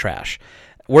that in the trash.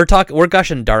 We're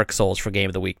gushing Dark Souls for game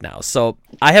of the week now. So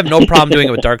I have no problem doing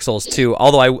it with Dark Souls 2.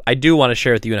 Although I do want to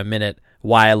share with you in a minute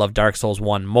why I love Dark Souls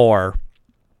 1 more.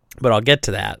 But I'll get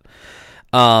to that.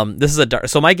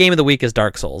 So my game of the week is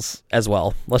Dark Souls as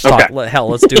well. Let's talk. Okay.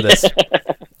 Let's do this.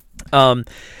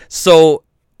 So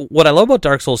what I love about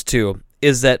Dark Souls 2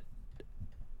 is that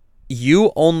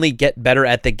you only get better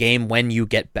at the game when you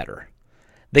get better.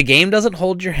 The game doesn't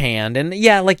hold your hand, and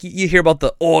yeah, like you hear about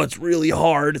it's really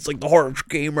hard, it's like the hardest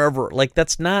game ever. Like,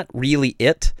 that's not really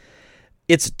it.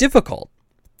 It's difficult,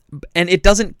 and it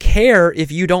doesn't care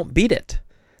if you don't beat it.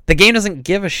 The game doesn't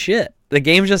give a shit. The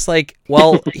game's just like,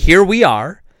 well, here we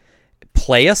are.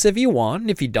 Play us if you want.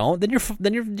 If you don't, then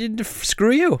you're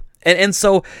screw you. And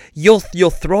so you'll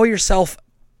throw yourself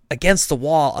against the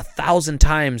wall 1,000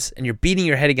 times, and you're beating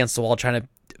your head against the wall trying to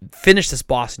finish this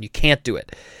boss, and you can't do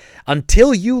it.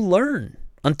 Until you learn,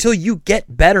 until you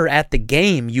get better at the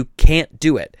game, you can't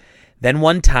do it. Then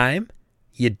one time,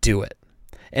 you do it.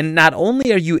 And not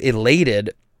only are you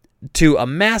elated to a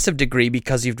massive degree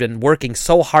because you've been working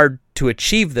so hard to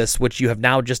achieve this, which you have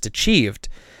now just achieved,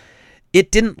 it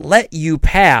didn't let you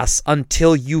pass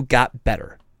until you got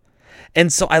better.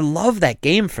 And so I love that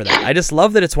game for that. I just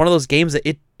love that it's one of those games that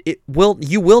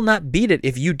you will not beat it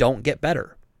if you don't get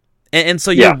better. And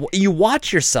so you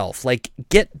watch yourself like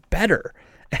get better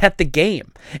at the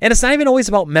game. And it's not even always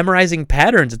about memorizing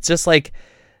patterns. It's just like,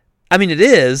 I mean, it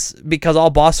is, because all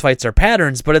boss fights are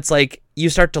patterns, but it's like you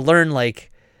start to learn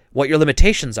like what your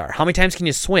limitations are. How many times can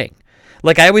you swing?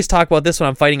 Like I always talk about this when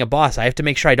I'm fighting a boss. I have to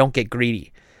make sure I don't get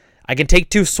greedy. I can take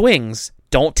 2 swings.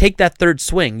 Don't take that 3rd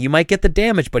swing. You might get the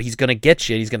damage, but he's going to get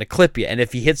you. He's going to clip you. And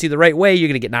if he hits you the right way, you're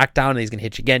going to get knocked down, and he's going to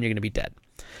hit you again. You're going to be dead.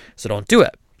 So don't do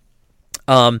it.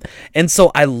 And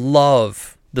so I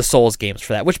love the Souls games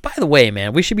for that, which, by the way,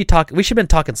 man, we should have been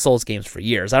talking Souls games for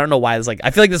years. I don't know why. It's like,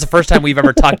 I feel like this is the first time we've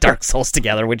ever talked Dark Souls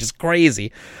together, which is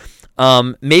crazy.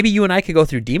 Maybe you and I could go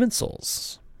through Demon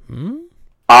Souls. That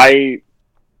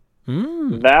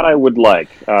I would like.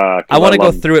 I want to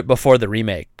go through it before the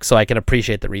remake so I can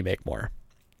appreciate the remake more.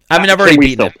 I mean, I've already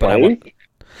beaten it, but I want...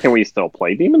 Can we still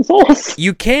play Demon Souls?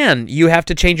 You can. You have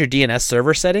to change your DNS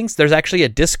server settings. There's actually a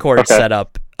Discord set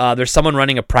up. There's someone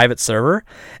running a private server,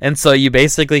 and so you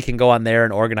basically can go on there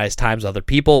and organize times with other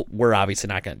people. We're obviously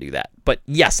not going to do that. But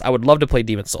yes, I would love to play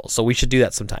Demon Souls, so we should do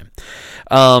that sometime.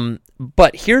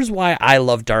 But here's why I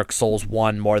love Dark Souls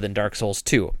 1 more than Dark Souls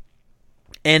 2.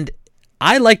 And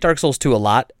I like Dark Souls 2 a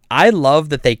lot. I love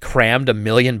that they crammed 1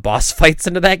 million boss fights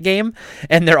into that game,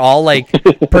 and they're all like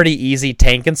pretty easy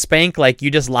tank and spank. Like you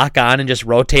just lock on and just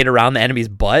rotate around the enemy's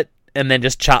butt, and then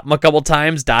just chop him a couple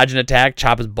times, dodge an attack,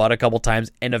 chop his butt a couple times,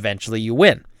 and eventually you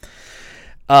win.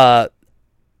 But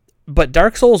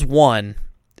Dark Souls 1,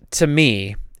 to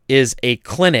me, is a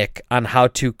clinic on how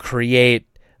to create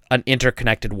an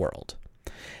interconnected world.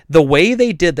 The way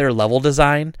they did their level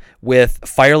design, with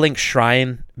Firelink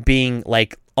Shrine being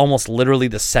like almost literally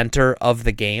the center of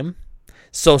the game.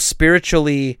 So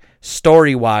spiritually,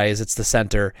 story-wise, it's the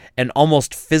center, and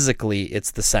almost physically,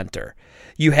 it's the center.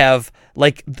 You have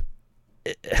like,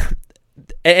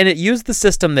 and it used the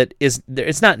system that is,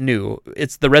 it's not new,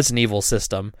 it's the Resident Evil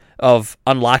system of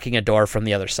unlocking a door from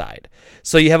the other side.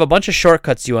 So you have a bunch of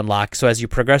shortcuts you unlock, so as you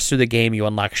progress through the game, you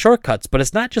unlock shortcuts, but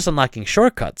it's not just unlocking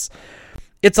shortcuts.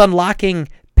 It's unlocking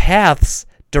paths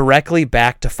directly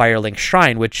back to Firelink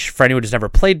Shrine, which for anyone who's never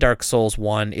played Dark Souls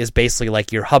 1 is basically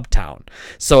like your hub town.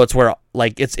 So it's where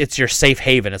like it's your safe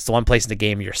haven. It's the one place in the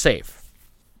game you're safe.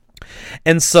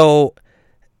 And so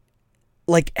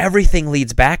like everything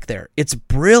leads back there. It's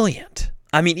brilliant.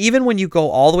 I mean, even when you go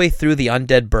all the way through the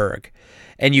Undead Burg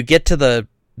and you get to the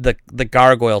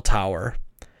Gargoyle Tower,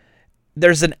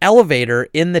 there's an elevator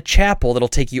in the chapel that'll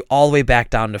take you all the way back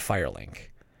down to Firelink.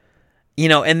 You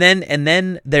know, and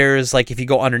then there's like, if you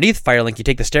go underneath Firelink, you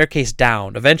take the staircase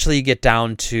down. Eventually you get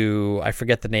down to, I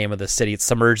forget the name of the city. It's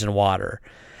submerged in water.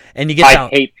 And you get down.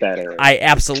 I hate that area. I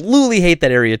absolutely hate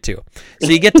that area too. So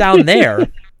you get down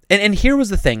there, and here was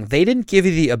the thing. They didn't give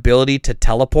you the ability to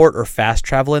teleport or fast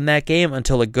travel in that game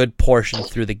until a good portion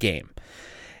through the game.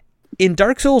 In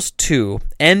Dark Souls 2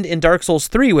 and in Dark Souls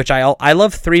 3, which I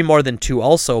love 3 more than 2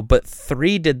 also, but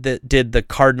 3 did the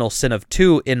cardinal sin of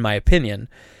 2 in my opinion.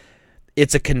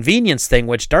 It's a convenience thing,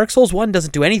 which Dark Souls 1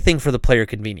 doesn't do anything for the player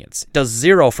convenience. It does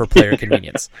 0 for player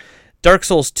convenience. Dark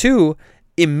Souls 2,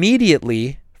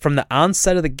 immediately from the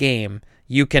onset of the game,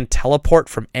 you can teleport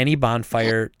from any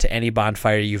bonfire to any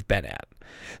bonfire you've been at.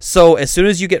 So as soon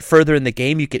as you get further in the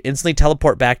game, you can instantly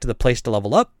teleport back to the place to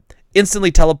level up,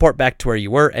 instantly teleport back to where you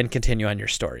were, and continue on your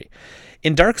story.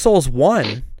 In Dark Souls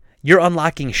 1, you're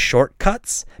unlocking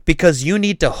shortcuts because you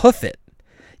need to hoof it.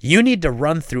 You need to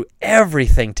run through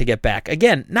everything to get back.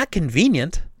 Again, not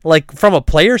convenient. Like, from a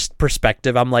player's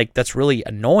perspective, I'm like, that's really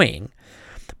annoying.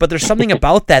 But there's something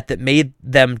about that made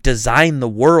them design the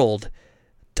world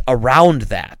around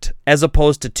that. As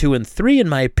opposed to 2 and 3, in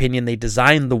my opinion, they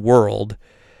designed the world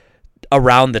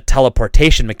around the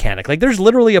teleportation mechanic. Like, there's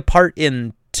literally a part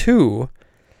in 2,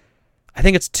 I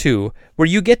think it's 2, where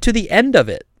you get to the end of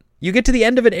it. You get to the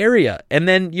end of an area, and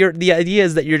then the idea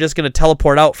is that you're just going to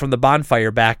teleport out from the bonfire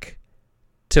back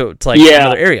to like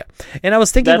another area. And I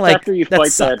was thinking, that's like, after you fight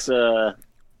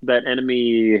that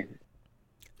enemy.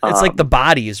 It's like the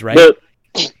bodies, right?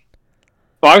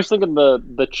 I was thinking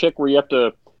the chick where you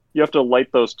have to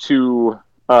light those 2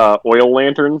 oil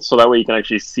lanterns so that way you can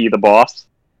actually see the boss.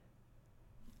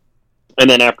 And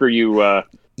then after you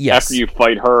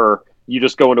fight her, you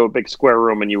just go into a big square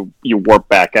room and you warp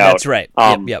back out. That's right.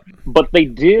 Yep. But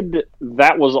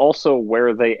that was also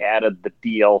where they added the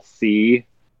DLC,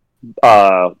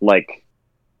 like,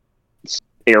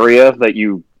 area that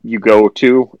you go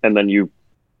to, and then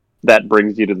that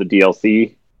brings you to the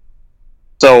DLC.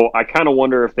 So I kind of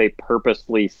wonder if they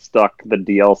purposely stuck the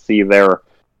DLC there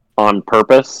on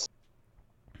purpose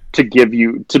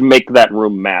to make that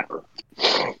room matter.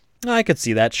 I could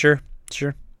see that. Sure.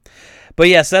 But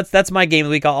yes, that's my game of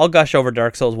the week. I'll gush over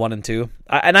Dark Souls 1 and 2.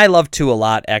 And I love 2 a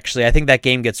lot, actually. I think that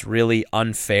game gets really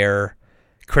unfair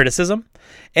criticism.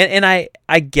 And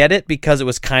I get it because it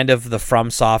was kind of the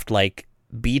FromSoft, like,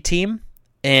 B team.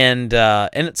 And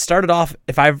it started off,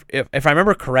 if I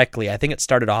remember correctly, I think it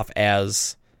started off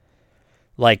as,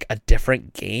 like, a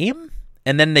different game.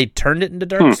 And then they turned it into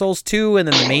Dark Souls 2, and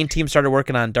then the main team started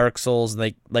working on Dark Souls.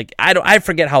 And I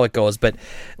forget how it goes, but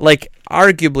like,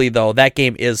 arguably though, that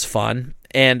game is fun,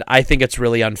 and I think it's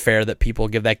really unfair that people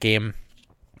give that game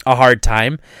a hard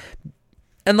time.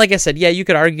 And like I said, yeah, you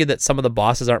could argue that some of the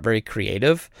bosses aren't very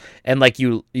creative, and like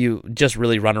you just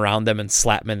really run around them and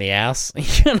slap them in the ass,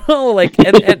 like,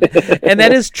 and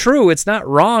that is true. It's not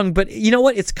wrong, but you know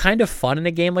what? It's kind of fun in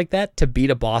a game like that to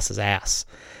beat a boss's ass.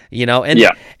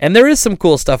 And there is some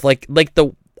cool stuff like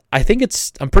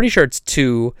I'm pretty sure it's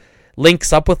 2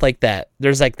 links up with like that.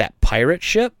 There's like that pirate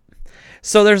ship.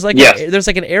 So there's like there's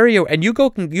like an area, and you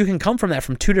can come from that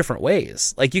from 2 different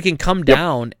ways. Like, you can come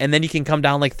down, and then you can come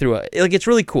down like through it's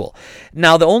really cool.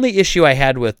 Now, the only issue I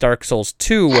had with Dark Souls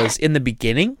 2 was in the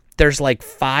beginning, there's like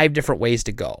 5 different ways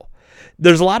to go.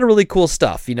 there's a lot of really cool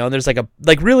stuff, and there's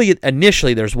really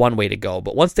initially there's one way to go,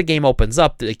 but once the game opens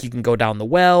up, like you can go down the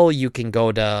well, you can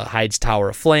go to Hyde's Tower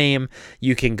of Flame,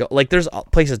 you can go, like there's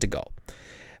places to go.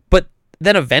 But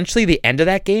then eventually the end of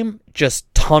that game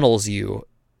just tunnels you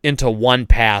into one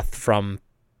path from,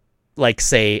 like,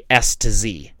 say, S to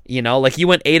Z. Like you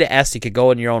went A to S, you could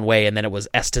go in your own way, and then it was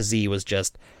S to Z was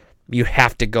just, you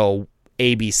have to go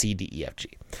A, B, C, D, E, F, G.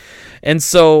 And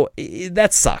so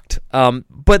that sucked.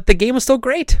 But the game was still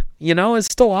great. It's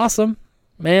still awesome.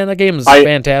 Man, that game is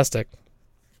fantastic.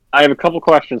 I have a couple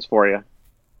questions for you.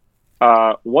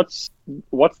 What's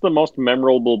the most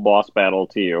memorable boss battle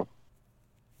to you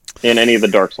in any of the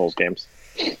Dark Souls games?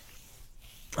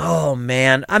 Oh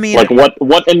man, I mean, like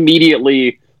what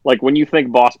immediately, like when you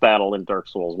think boss battle in Dark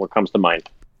Souls, what comes to mind?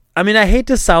 I mean, I hate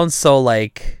to sound so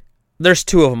like. There's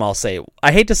two of them, I'll say.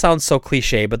 I hate to sound so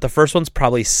cliche, but the first one's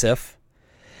probably Sif.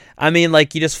 I mean,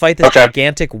 like, you just fight this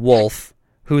gigantic wolf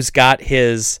who's got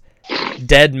his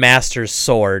dead master's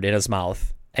sword in his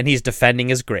mouth, and he's defending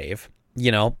his grave.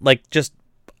 Like, just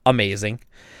amazing.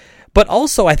 But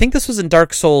also, I think this was in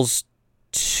Dark Souls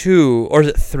 2, or is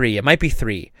it 3? It might be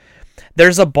 3.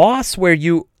 There's a boss where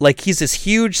he's this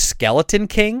huge skeleton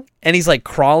king, and he's, like,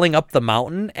 crawling up the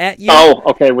mountain at you. Oh,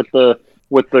 okay, with the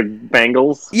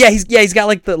bangles. Yeah, he's got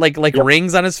like the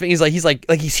rings on his face.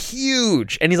 He's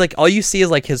huge, and he's like, all you see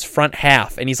is like his front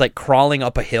half, and he's like crawling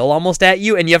up a hill almost at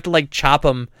you, and you have to like chop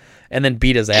him and then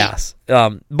beat his ass.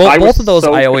 Both of those,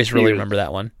 I always really remember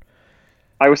that one.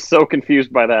 I was so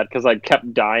confused by that because I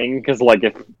kept dying because like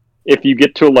if you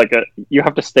get to you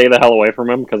have to stay the hell away from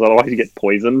him because otherwise you get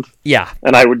poisoned. Yeah,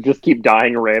 and I would just keep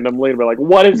dying randomly and be like,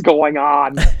 what is going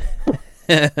on?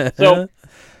 So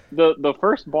the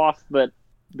first boss that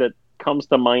comes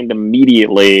to mind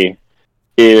immediately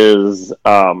is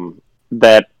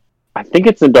that I think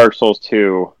it's in Dark Souls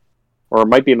 2, or it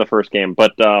might be in the first game,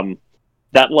 but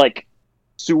that like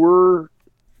sewer,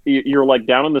 you're like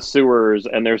down in the sewers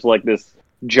and there's like this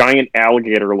giant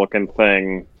alligator looking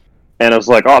thing, and I was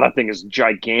like, oh, that thing is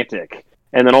gigantic,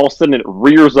 and then all of a sudden it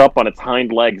rears up on its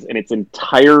hind legs and its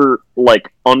entire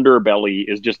like underbelly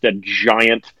is just a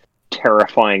giant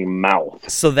terrifying mouth.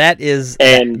 So that is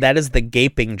the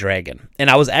Gaping Dragon. And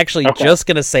I was actually just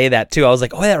going to say that too. I was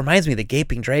like, oh, that reminds me of the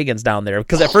Gaping Dragon's down there.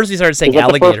 Because at first we started saying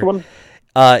alligator. The first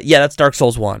one? Yeah, that's Dark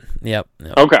Souls 1. Yep.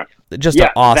 Okay. Just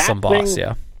an awesome boss,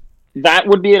 yeah. That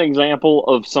would be an example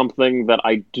of something that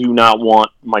I do not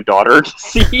want my daughter to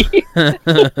see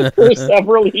for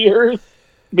several years.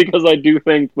 Because I do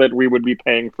think that we would be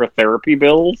paying for therapy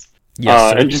bills.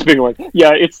 Yes, and just being like,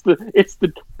 yeah, it's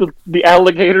the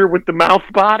alligator with the mouth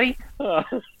body.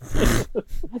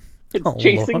 It's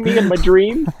chasing me in my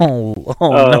dream.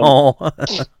 No.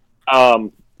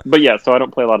 But yeah, so I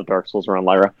don't play a lot of Dark Souls around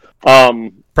Lyra.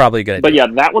 Probably a good idea. But yeah,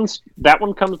 that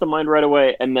one comes to mind right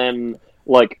away. And then,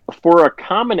 like, for a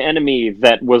common enemy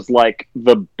that was like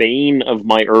the bane of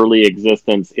my early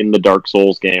existence in the Dark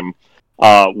Souls game,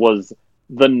 was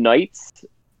the knights.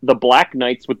 The black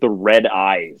knights with the red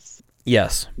eyes.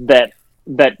 Yes. That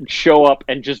show up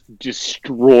and just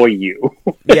destroy you.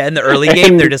 Yeah, in the early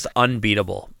game, they're just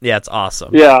unbeatable. Yeah, it's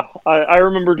awesome. Yeah, I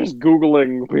remember just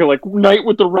Googling, being like, knight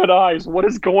with the red eyes, what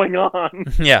is going on?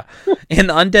 Yeah. In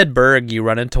the Undead Burg, you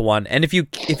run into one, and if you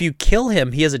kill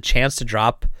him, he has a chance to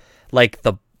drop, like,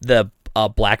 the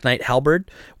Black Knight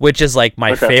Halberd, which is like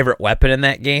my favorite weapon in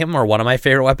that game, or one of my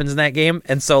favorite weapons in that game.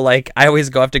 And so like I always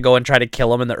have to go and try to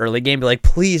kill him in the early game, be like,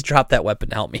 please drop that weapon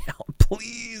to help me out,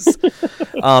 please.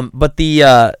 But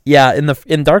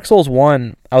in Dark Souls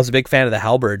 1, I was a big fan of the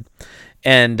Halberd,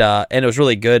 and it was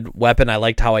really good weapon. I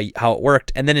liked how it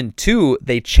worked. And then in 2,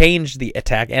 they changed the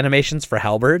attack animations for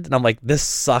Halberd, and I'm like, this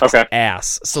sucks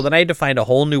ass. So then I had to find a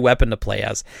whole new weapon to play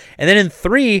as. And then in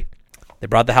 3, they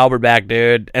brought the halberd back,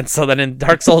 dude. And so then in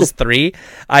Dark Souls 3,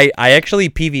 I actually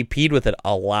PvP'd with it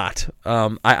a lot.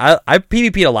 I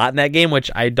PvP'd a lot in that game, which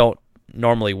I don't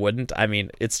normally wouldn't. I mean,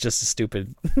 it's just a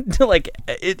stupid... like,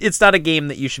 it's not a game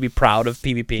that you should be proud of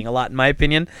PvPing a lot, in my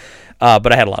opinion.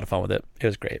 But I had a lot of fun with it. It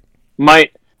was great.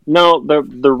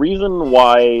 The reason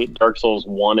why Dark Souls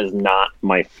 1 is not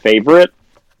my favorite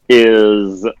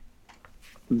is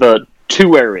the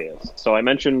 2 areas. So I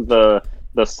mentioned the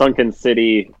sunken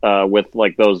city with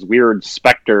like those weird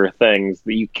specter things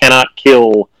that you cannot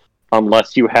kill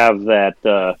unless you have that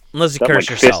unless you curse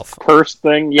yourself curse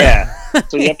thing. Yeah.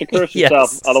 So you have to curse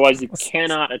yourself, otherwise you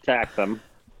cannot attack them.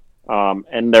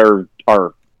 And there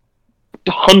are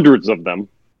hundreds of them,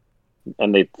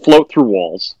 and they float through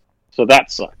walls. So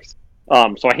that sucks.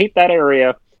 So I hate that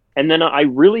area, and then I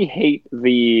really hate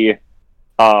the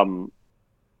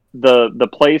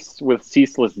place with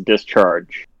ceaseless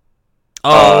discharge.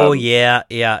 Oh yeah.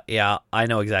 I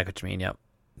know exactly what you mean. Yep.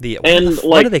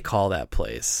 What do they call that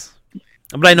place?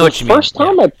 But I know what you mean. The first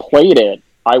time I played it,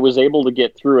 I was able to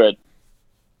get through it,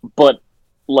 but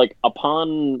like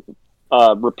upon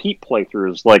repeat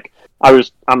playthroughs, like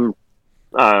I'm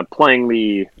not playing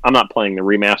the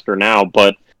remaster now,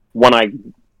 but when I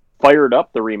fired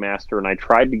up the remaster and I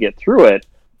tried to get through it,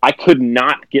 I could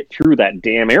not get through that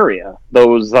damn area.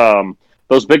 Those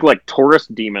big like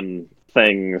tourist demon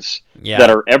things that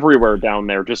are everywhere down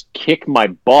there just kick my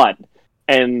butt,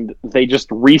 and they just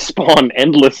respawn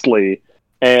endlessly.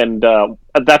 And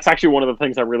that's actually one of the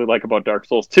things I really like about Dark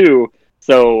Souls 2.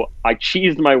 So I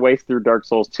cheesed my way through Dark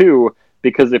Souls 2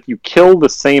 because if you kill the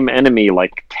same enemy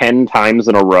like 10 times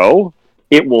in a row,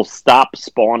 it will stop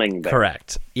spawning there.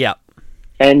 Correct. Yep.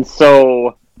 And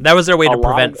so that was their way to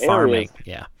prevent farming.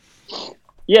 Yeah.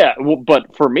 Yeah, well,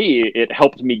 but for me, it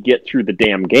helped me get through the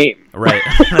damn game. Right.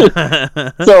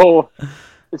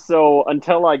 So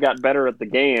until I got better at the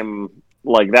game,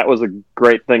 like that was a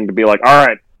great thing to be like, all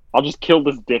right, I'll just kill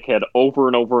this dickhead over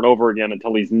and over and over again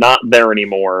until he's not there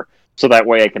anymore, so that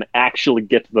way I can actually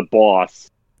get to the boss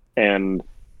and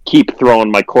keep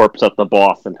throwing my corpse at the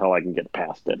boss until I can get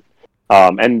past it.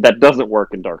 And that doesn't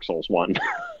work in Dark Souls 1.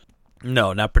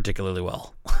 No, not particularly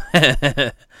well.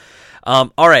 All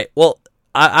right, well,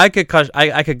 I could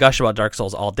gush about Dark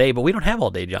Souls all day, but we don't have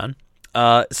all day, John.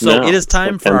 So it is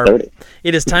time for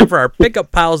our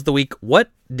pickup piles of the week. What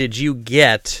did you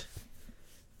get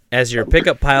as your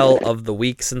pickup pile of the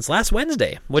week since last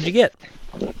Wednesday? What'd you get?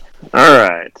 All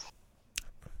right.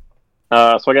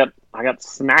 So I got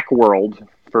Snack World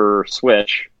for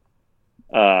Switch,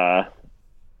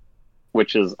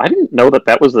 which is, I didn't know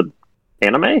that was an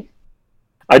anime.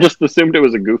 I just assumed it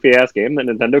was a goofy ass game that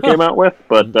Nintendo came out with,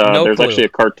 but there's actually a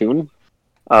cartoon,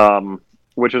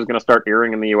 which is going to start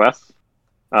airing in the US.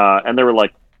 And they were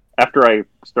like, after I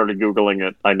started Googling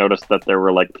it, I noticed that there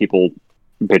were like people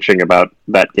bitching about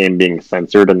that game being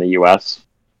censored in the US.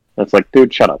 It's like,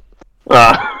 dude, shut up.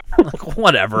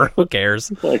 Whatever. Who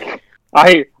cares? Like,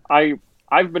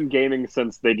 I've been gaming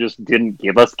since they just didn't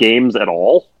give us games at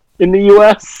all in the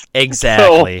US.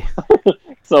 Exactly.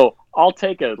 So I'll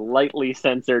take a lightly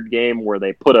censored game where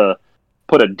they put a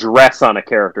dress on a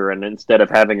character, and instead of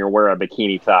having her wear a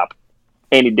bikini top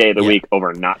any day of the week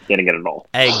over not getting it at all.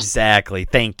 Exactly.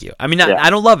 Thank you. I mean, I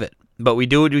don't love it, but we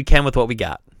do what we can with what we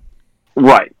got.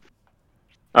 Right.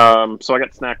 So I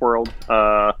got Snack World.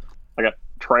 I got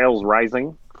Trials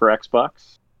Rising for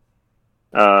Xbox.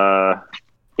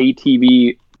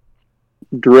 ATV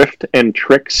Drift and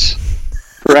Tricks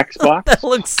for Xbox. That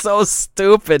looks so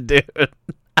stupid, dude.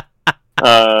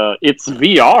 It's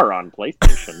VR on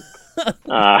PlayStation.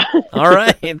 All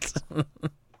right.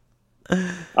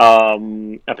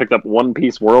 I picked up One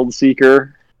Piece World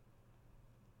Seeker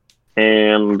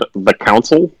and The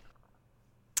Council.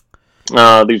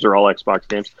 These are all Xbox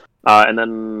games. And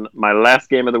then my last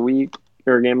game of the week,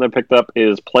 or game that I picked up,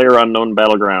 is PlayerUnknown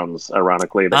Battlegrounds,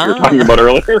 ironically, that you were talking about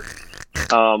earlier.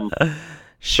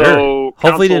 Sure. So,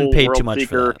 hopefully Council, didn't pay World too much Seeker,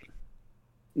 for that.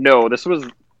 No, this was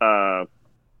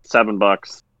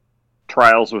 $7.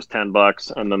 Trials was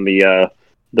 $10, and then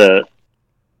the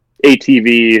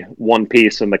ATV, One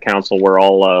Piece, and the Council were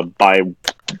all buy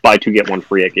two get one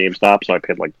free at GameStop. So I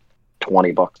paid like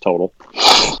 $20 total.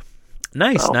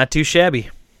 Nice, not too shabby.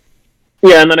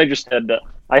 Yeah, and then I just had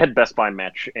Best Buy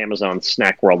match Amazon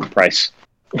Snack World price.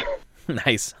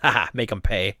 Nice, make them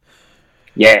pay.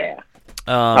 Yeah.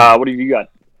 What have you got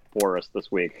for us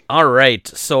this week? All right.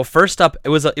 So first up, it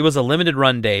was a limited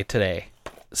run day today.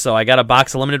 So I got a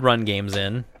box of limited run games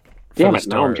in. Damn it!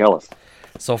 Now I'm jealous.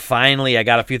 So finally, I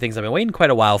got a few things I've been waiting quite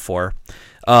a while for.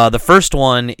 The first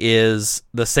one is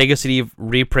the Sega CD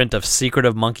reprint of Secret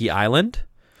of Monkey Island.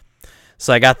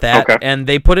 So I got that, and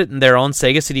they put it in their own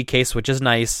Sega CD case, which is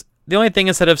nice. The only thing,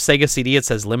 instead of Sega CD, it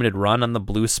says limited run on the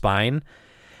blue spine.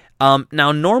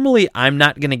 Now, normally, I'm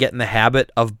not going to get in the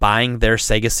habit of buying their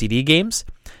Sega CD games,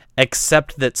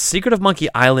 except that Secret of Monkey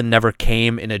Island never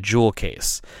came in a jewel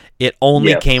case. It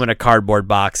only came in a cardboard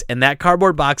box, and that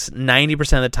cardboard box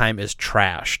 90% of the time is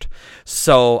trashed.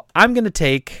 So I'm going to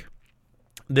take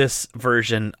this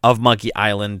version of Monkey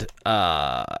Island,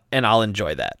 and I'll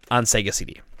enjoy that on Sega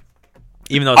CD.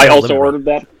 Even though it's I also ordered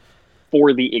that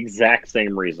for the exact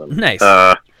same reason. Nice.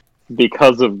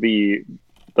 Because of the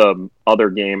other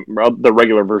game, the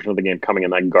regular version of the game coming in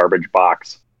that garbage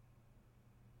box.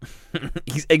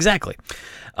 Exactly.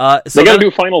 So they got to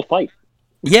do Final Fight.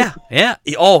 Yeah.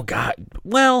 Oh, God.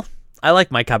 Well, I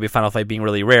like my copy of Final Fight being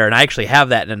really rare, and I actually have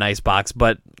that in a nice box,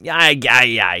 but I'm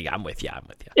with you.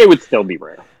 It would still be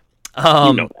rare. You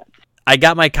know that. I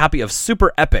got my copy of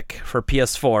Super Epic for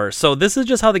PS4. So this is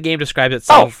just how the game describes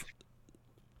itself.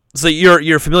 So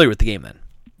you're familiar with the game then?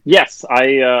 Yes,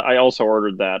 I also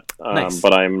ordered that, Nice.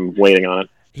 but I'm waiting on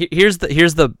it. Here's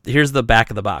the back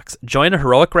of the box. Join a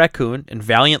heroic raccoon and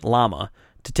valiant llama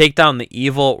to take down the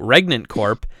evil Regnant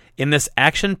Corp in this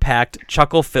action-packed,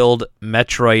 chuckle-filled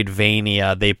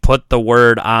Metroidvania. They put the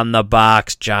word on the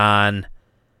box, John.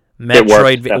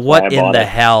 Metroid. What in the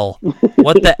hell?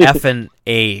 What the effing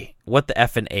A? What the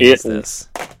effing A is this?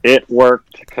 It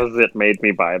worked because it made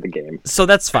me buy the game. So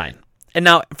that's fine. And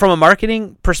now, from a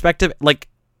marketing perspective, like,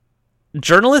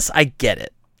 journalists, I get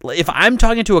it. If I'm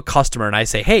talking to a customer and I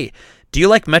say, hey, do you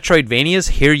like Metroidvanias?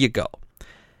 Here you go.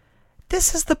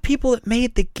 This is the people that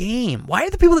made the game. Why are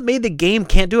the people that made the game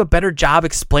can't do a better job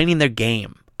explaining their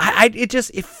game? It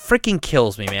freaking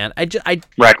kills me, man.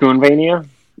 Raccoonvania?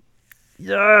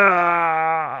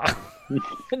 Yeah.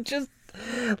 Just,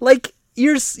 like,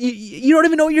 you don't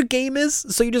even know what your game is,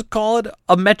 so you just call it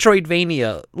a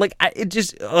Metroidvania. Like,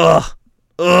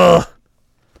 ugh.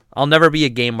 I'll never be a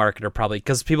game marketer, probably,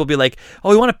 because people be like,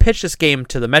 oh, we want to pitch this game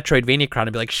to the Metroidvania crowd,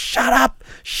 and be like, shut up.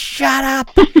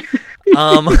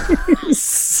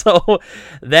 So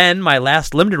then my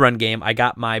last limited run game, I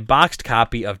got my boxed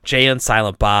copy of Jay and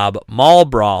Silent Bob Mall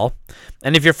Brawl.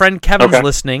 And if your friend Kevin's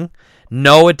listening,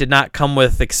 no, it did not come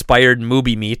with expired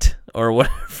movie meat or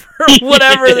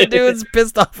whatever the dude's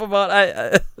pissed off about.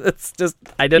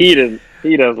 I didn't.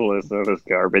 He doesn't listen to this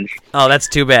garbage. Oh, that's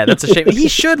too bad. That's a shame. He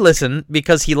should listen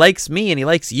because he likes me and he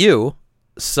likes you.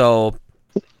 So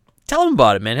tell him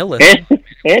about it, man. He'll listen.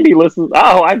 And he listens.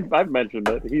 Oh, I've mentioned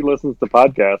it. He listens to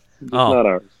podcasts. It's not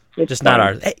ours. It's not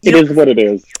ours. Hey, it is what it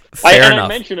is. Fair enough. I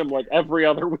mention him like every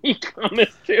other week on this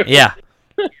too. Yeah.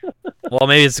 Well,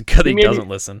 maybe it's good he doesn't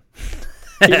listen.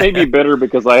 He may be bitter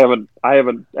because I haven't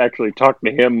actually talked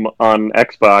to him on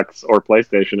Xbox or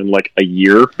PlayStation in like a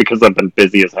year because I've been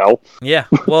busy as hell. Yeah.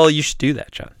 Well, you should do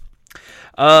that, John.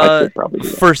 I could probably do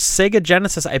that. For Sega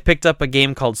Genesis, I picked up a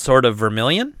game called Sword of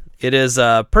Vermilion. It is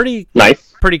a pretty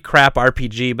crap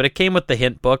RPG, but it came with the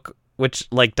hint book, which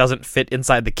like doesn't fit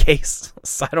inside the case.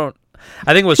 So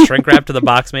I think it was shrink wrapped to the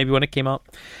box maybe when it came out.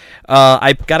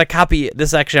 I got a copy.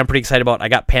 This actually I'm pretty excited about. I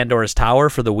got Pandora's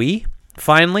Tower for the Wii.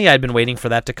 Finally, I'd been waiting for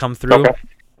that to come through. Okay.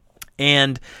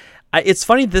 And it's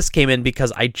funny this came in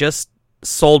because I just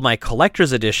sold my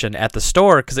collector's edition at the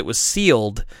store because it was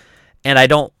sealed. And I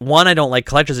don't like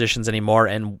collector's editions anymore,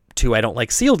 and two, I don't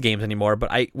like sealed games anymore.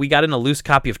 But we got in a loose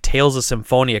copy of Tales of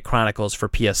Symphonia Chronicles for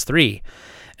PS3.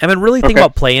 I've been really thinking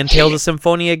about playing Tales of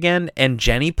Symphonia again, and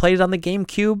Jenny played it on the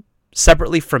GameCube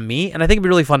separately from me, and I think it'd be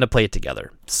really fun to play it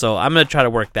together. So I'm going to try to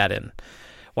work that in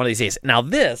one of these days. Now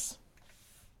the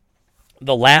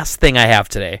last thing I have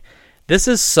today, this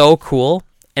is so cool,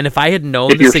 and if I had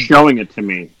known if you're showing it to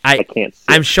me, I can't see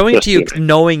I'm showing it to you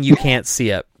knowing you can't see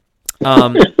it.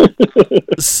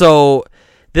 So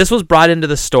this was brought into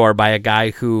the store by a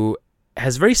guy who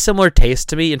has very similar taste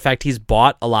to me. In fact, he's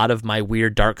bought a lot of my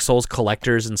weird Dark Souls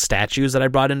collectors and statues that I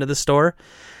brought into the store.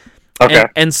 Okay.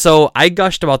 And so I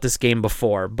gushed about this game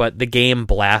before, but the game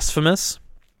Blasphemous,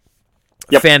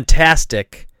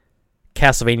 fantastic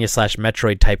Castlevania /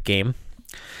 Metroid type game,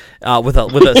 with a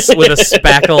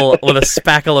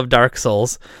spackle of Dark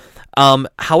Souls.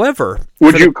 However,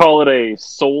 would you call it a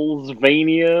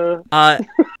Soulsvania?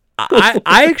 I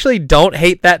actually don't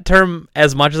hate that term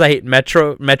as much as I hate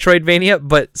Metroidvania,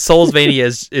 but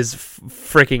Soulsvania is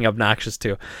freaking obnoxious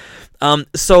too.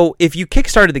 So if you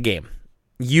kickstarted the game,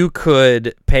 you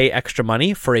could pay extra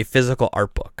money for a physical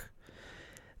art book.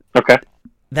 Okay.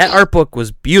 That art book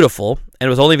was beautiful, and it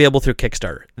was only available through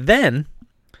Kickstarter. Then,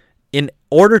 in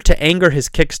order to anger his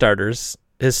Kickstarters,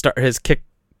 his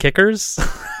kickers,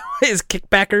 his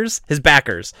kickbackers, his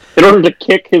backers. In order to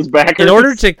kick his backers? In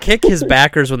order to kick his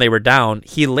backers when they were down,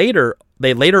 they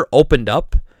later opened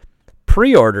up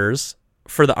pre-orders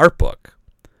for the art book.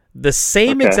 The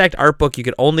same exact art book you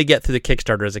could only get through the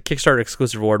Kickstarter as a Kickstarter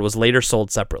exclusive reward was later sold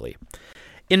separately.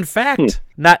 In fact,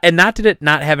 not did it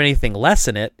not have anything less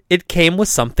in it, it came with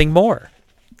something more.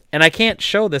 And I can't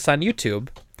show this on YouTube,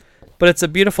 but it's a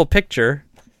beautiful picture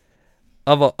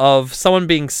of someone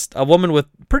being a woman with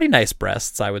pretty nice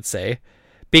breasts, I would say,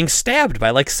 being stabbed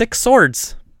by like 6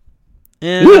 swords.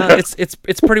 And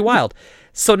it's pretty wild.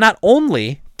 So not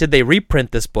only did they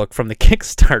reprint this book from the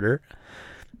Kickstarter,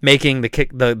 making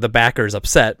the backers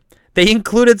upset, they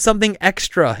included something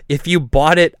extra if you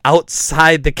bought it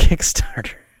outside the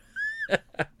Kickstarter.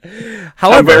 However,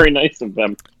 how very nice of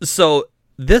them. So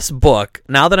this book,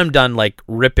 now that I'm done like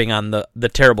ripping on the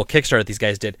terrible Kickstarter that these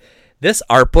guys did, this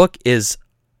art book is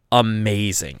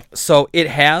amazing. So it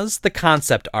has the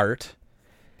concept art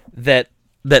that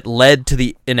that led to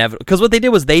the inevitable. Because what they did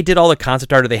was they did all the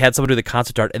concept art, or they had someone do the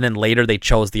concept art, and then later they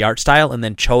chose the art style, and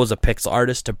then chose a pixel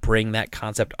artist to bring that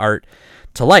concept art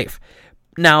to life.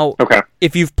 Now,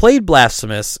 if you've played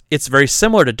Blasphemous, it's very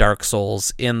similar to Dark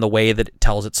Souls in the way that it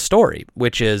tells its story,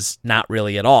 which is not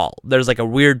really at all. There's like a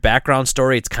weird background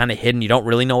story. It's kind of hidden. You don't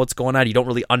really know what's going on. You don't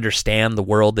really understand the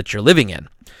world that you're living in.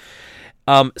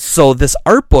 So this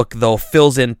art book, though,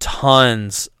 fills in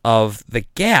tons of the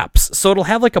gaps. So it'll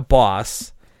have like a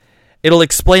boss. It'll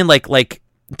explain like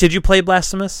did you play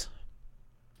Blasphemous?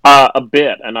 A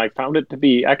bit, and I found it to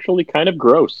be actually kind of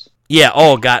gross. Yeah,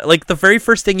 oh god. Like the very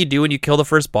first thing you do when you kill the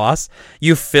first boss,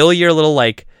 you fill your little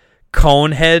like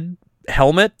cone head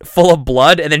helmet full of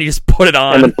blood, and then you just put it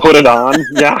on. And then put it on.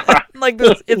 Yeah. Like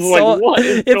this, it's so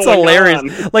it's hilarious.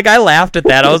 On? Like I laughed at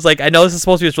that. I was like, I know this is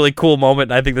supposed to be this really cool moment,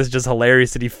 and I think this is just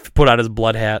hilarious that he put on his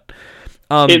blood hat.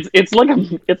 It's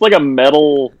like a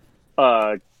metal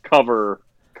cover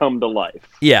come to life.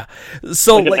 Yeah.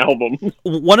 So like an album.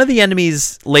 One of the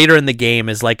enemies later in the game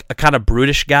is like a kind of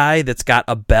brutish guy that's got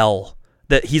a bell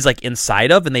that he's like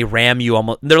inside of, and they ram you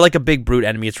almost. They're like a big brute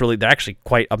enemy. They're actually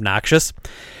quite obnoxious.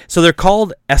 So they're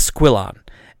called Esquilon.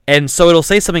 And so it'll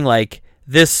say something like,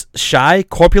 this shy,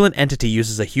 corpulent entity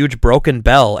uses a huge broken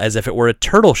bell as if it were a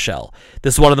turtle shell.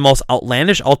 This is one of the most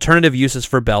outlandish alternative uses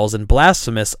for bells in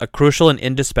Blasphemous, a crucial and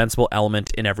indispensable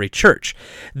element in every church.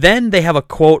 Then they have a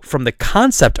quote from the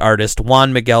concept artist,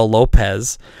 Juan Miguel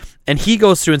Lopez, and he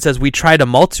goes through and says, we tried a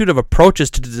multitude of approaches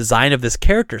to the design of this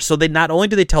character. So they not only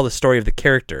do they tell the story of the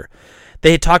character,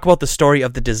 they talk about the story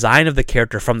of the design of the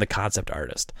character from the concept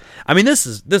artist. I mean,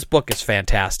 this book is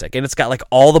fantastic, and it's got like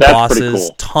all the bosses,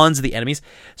 cool. Tons of the enemies.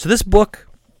 So this book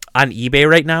on eBay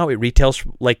right now, it retails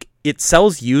like it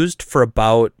sells used for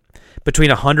about between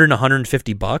 $100 and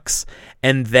 $150,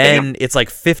 and then it's like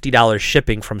 $50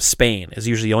 shipping from Spain is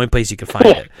usually the only place you can find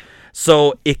it.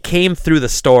 So it came through the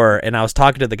store, and I was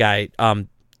talking to the guy,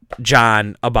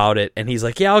 John, about it, and he's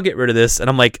like, "Yeah, I'll get rid of this," and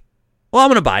I'm like, "Well, I'm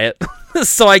gonna buy it."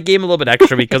 So I gave him a little bit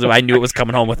extra because I knew it was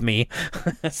coming home with me.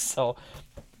 So,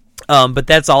 but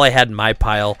that's all I had in my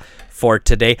pile for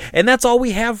today, and that's all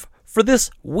we have for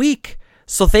this week.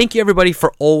 So thank you everybody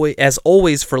for as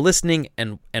always for listening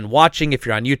and watching. If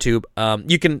you're on YouTube,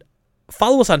 you can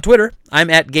follow us on Twitter. I'm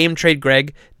at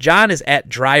GameTradeGreg. John is at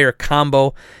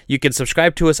DryerCombo. You can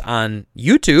subscribe to us on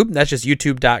YouTube. That's just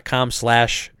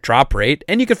youtube.com/droprate.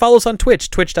 And you can follow us on Twitch,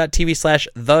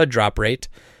 twitch.tv/thedroprate.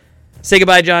 Say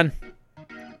goodbye, John.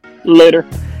 Later.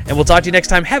 And we'll talk to you next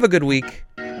time. Have a good week.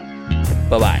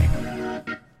 Bye-bye.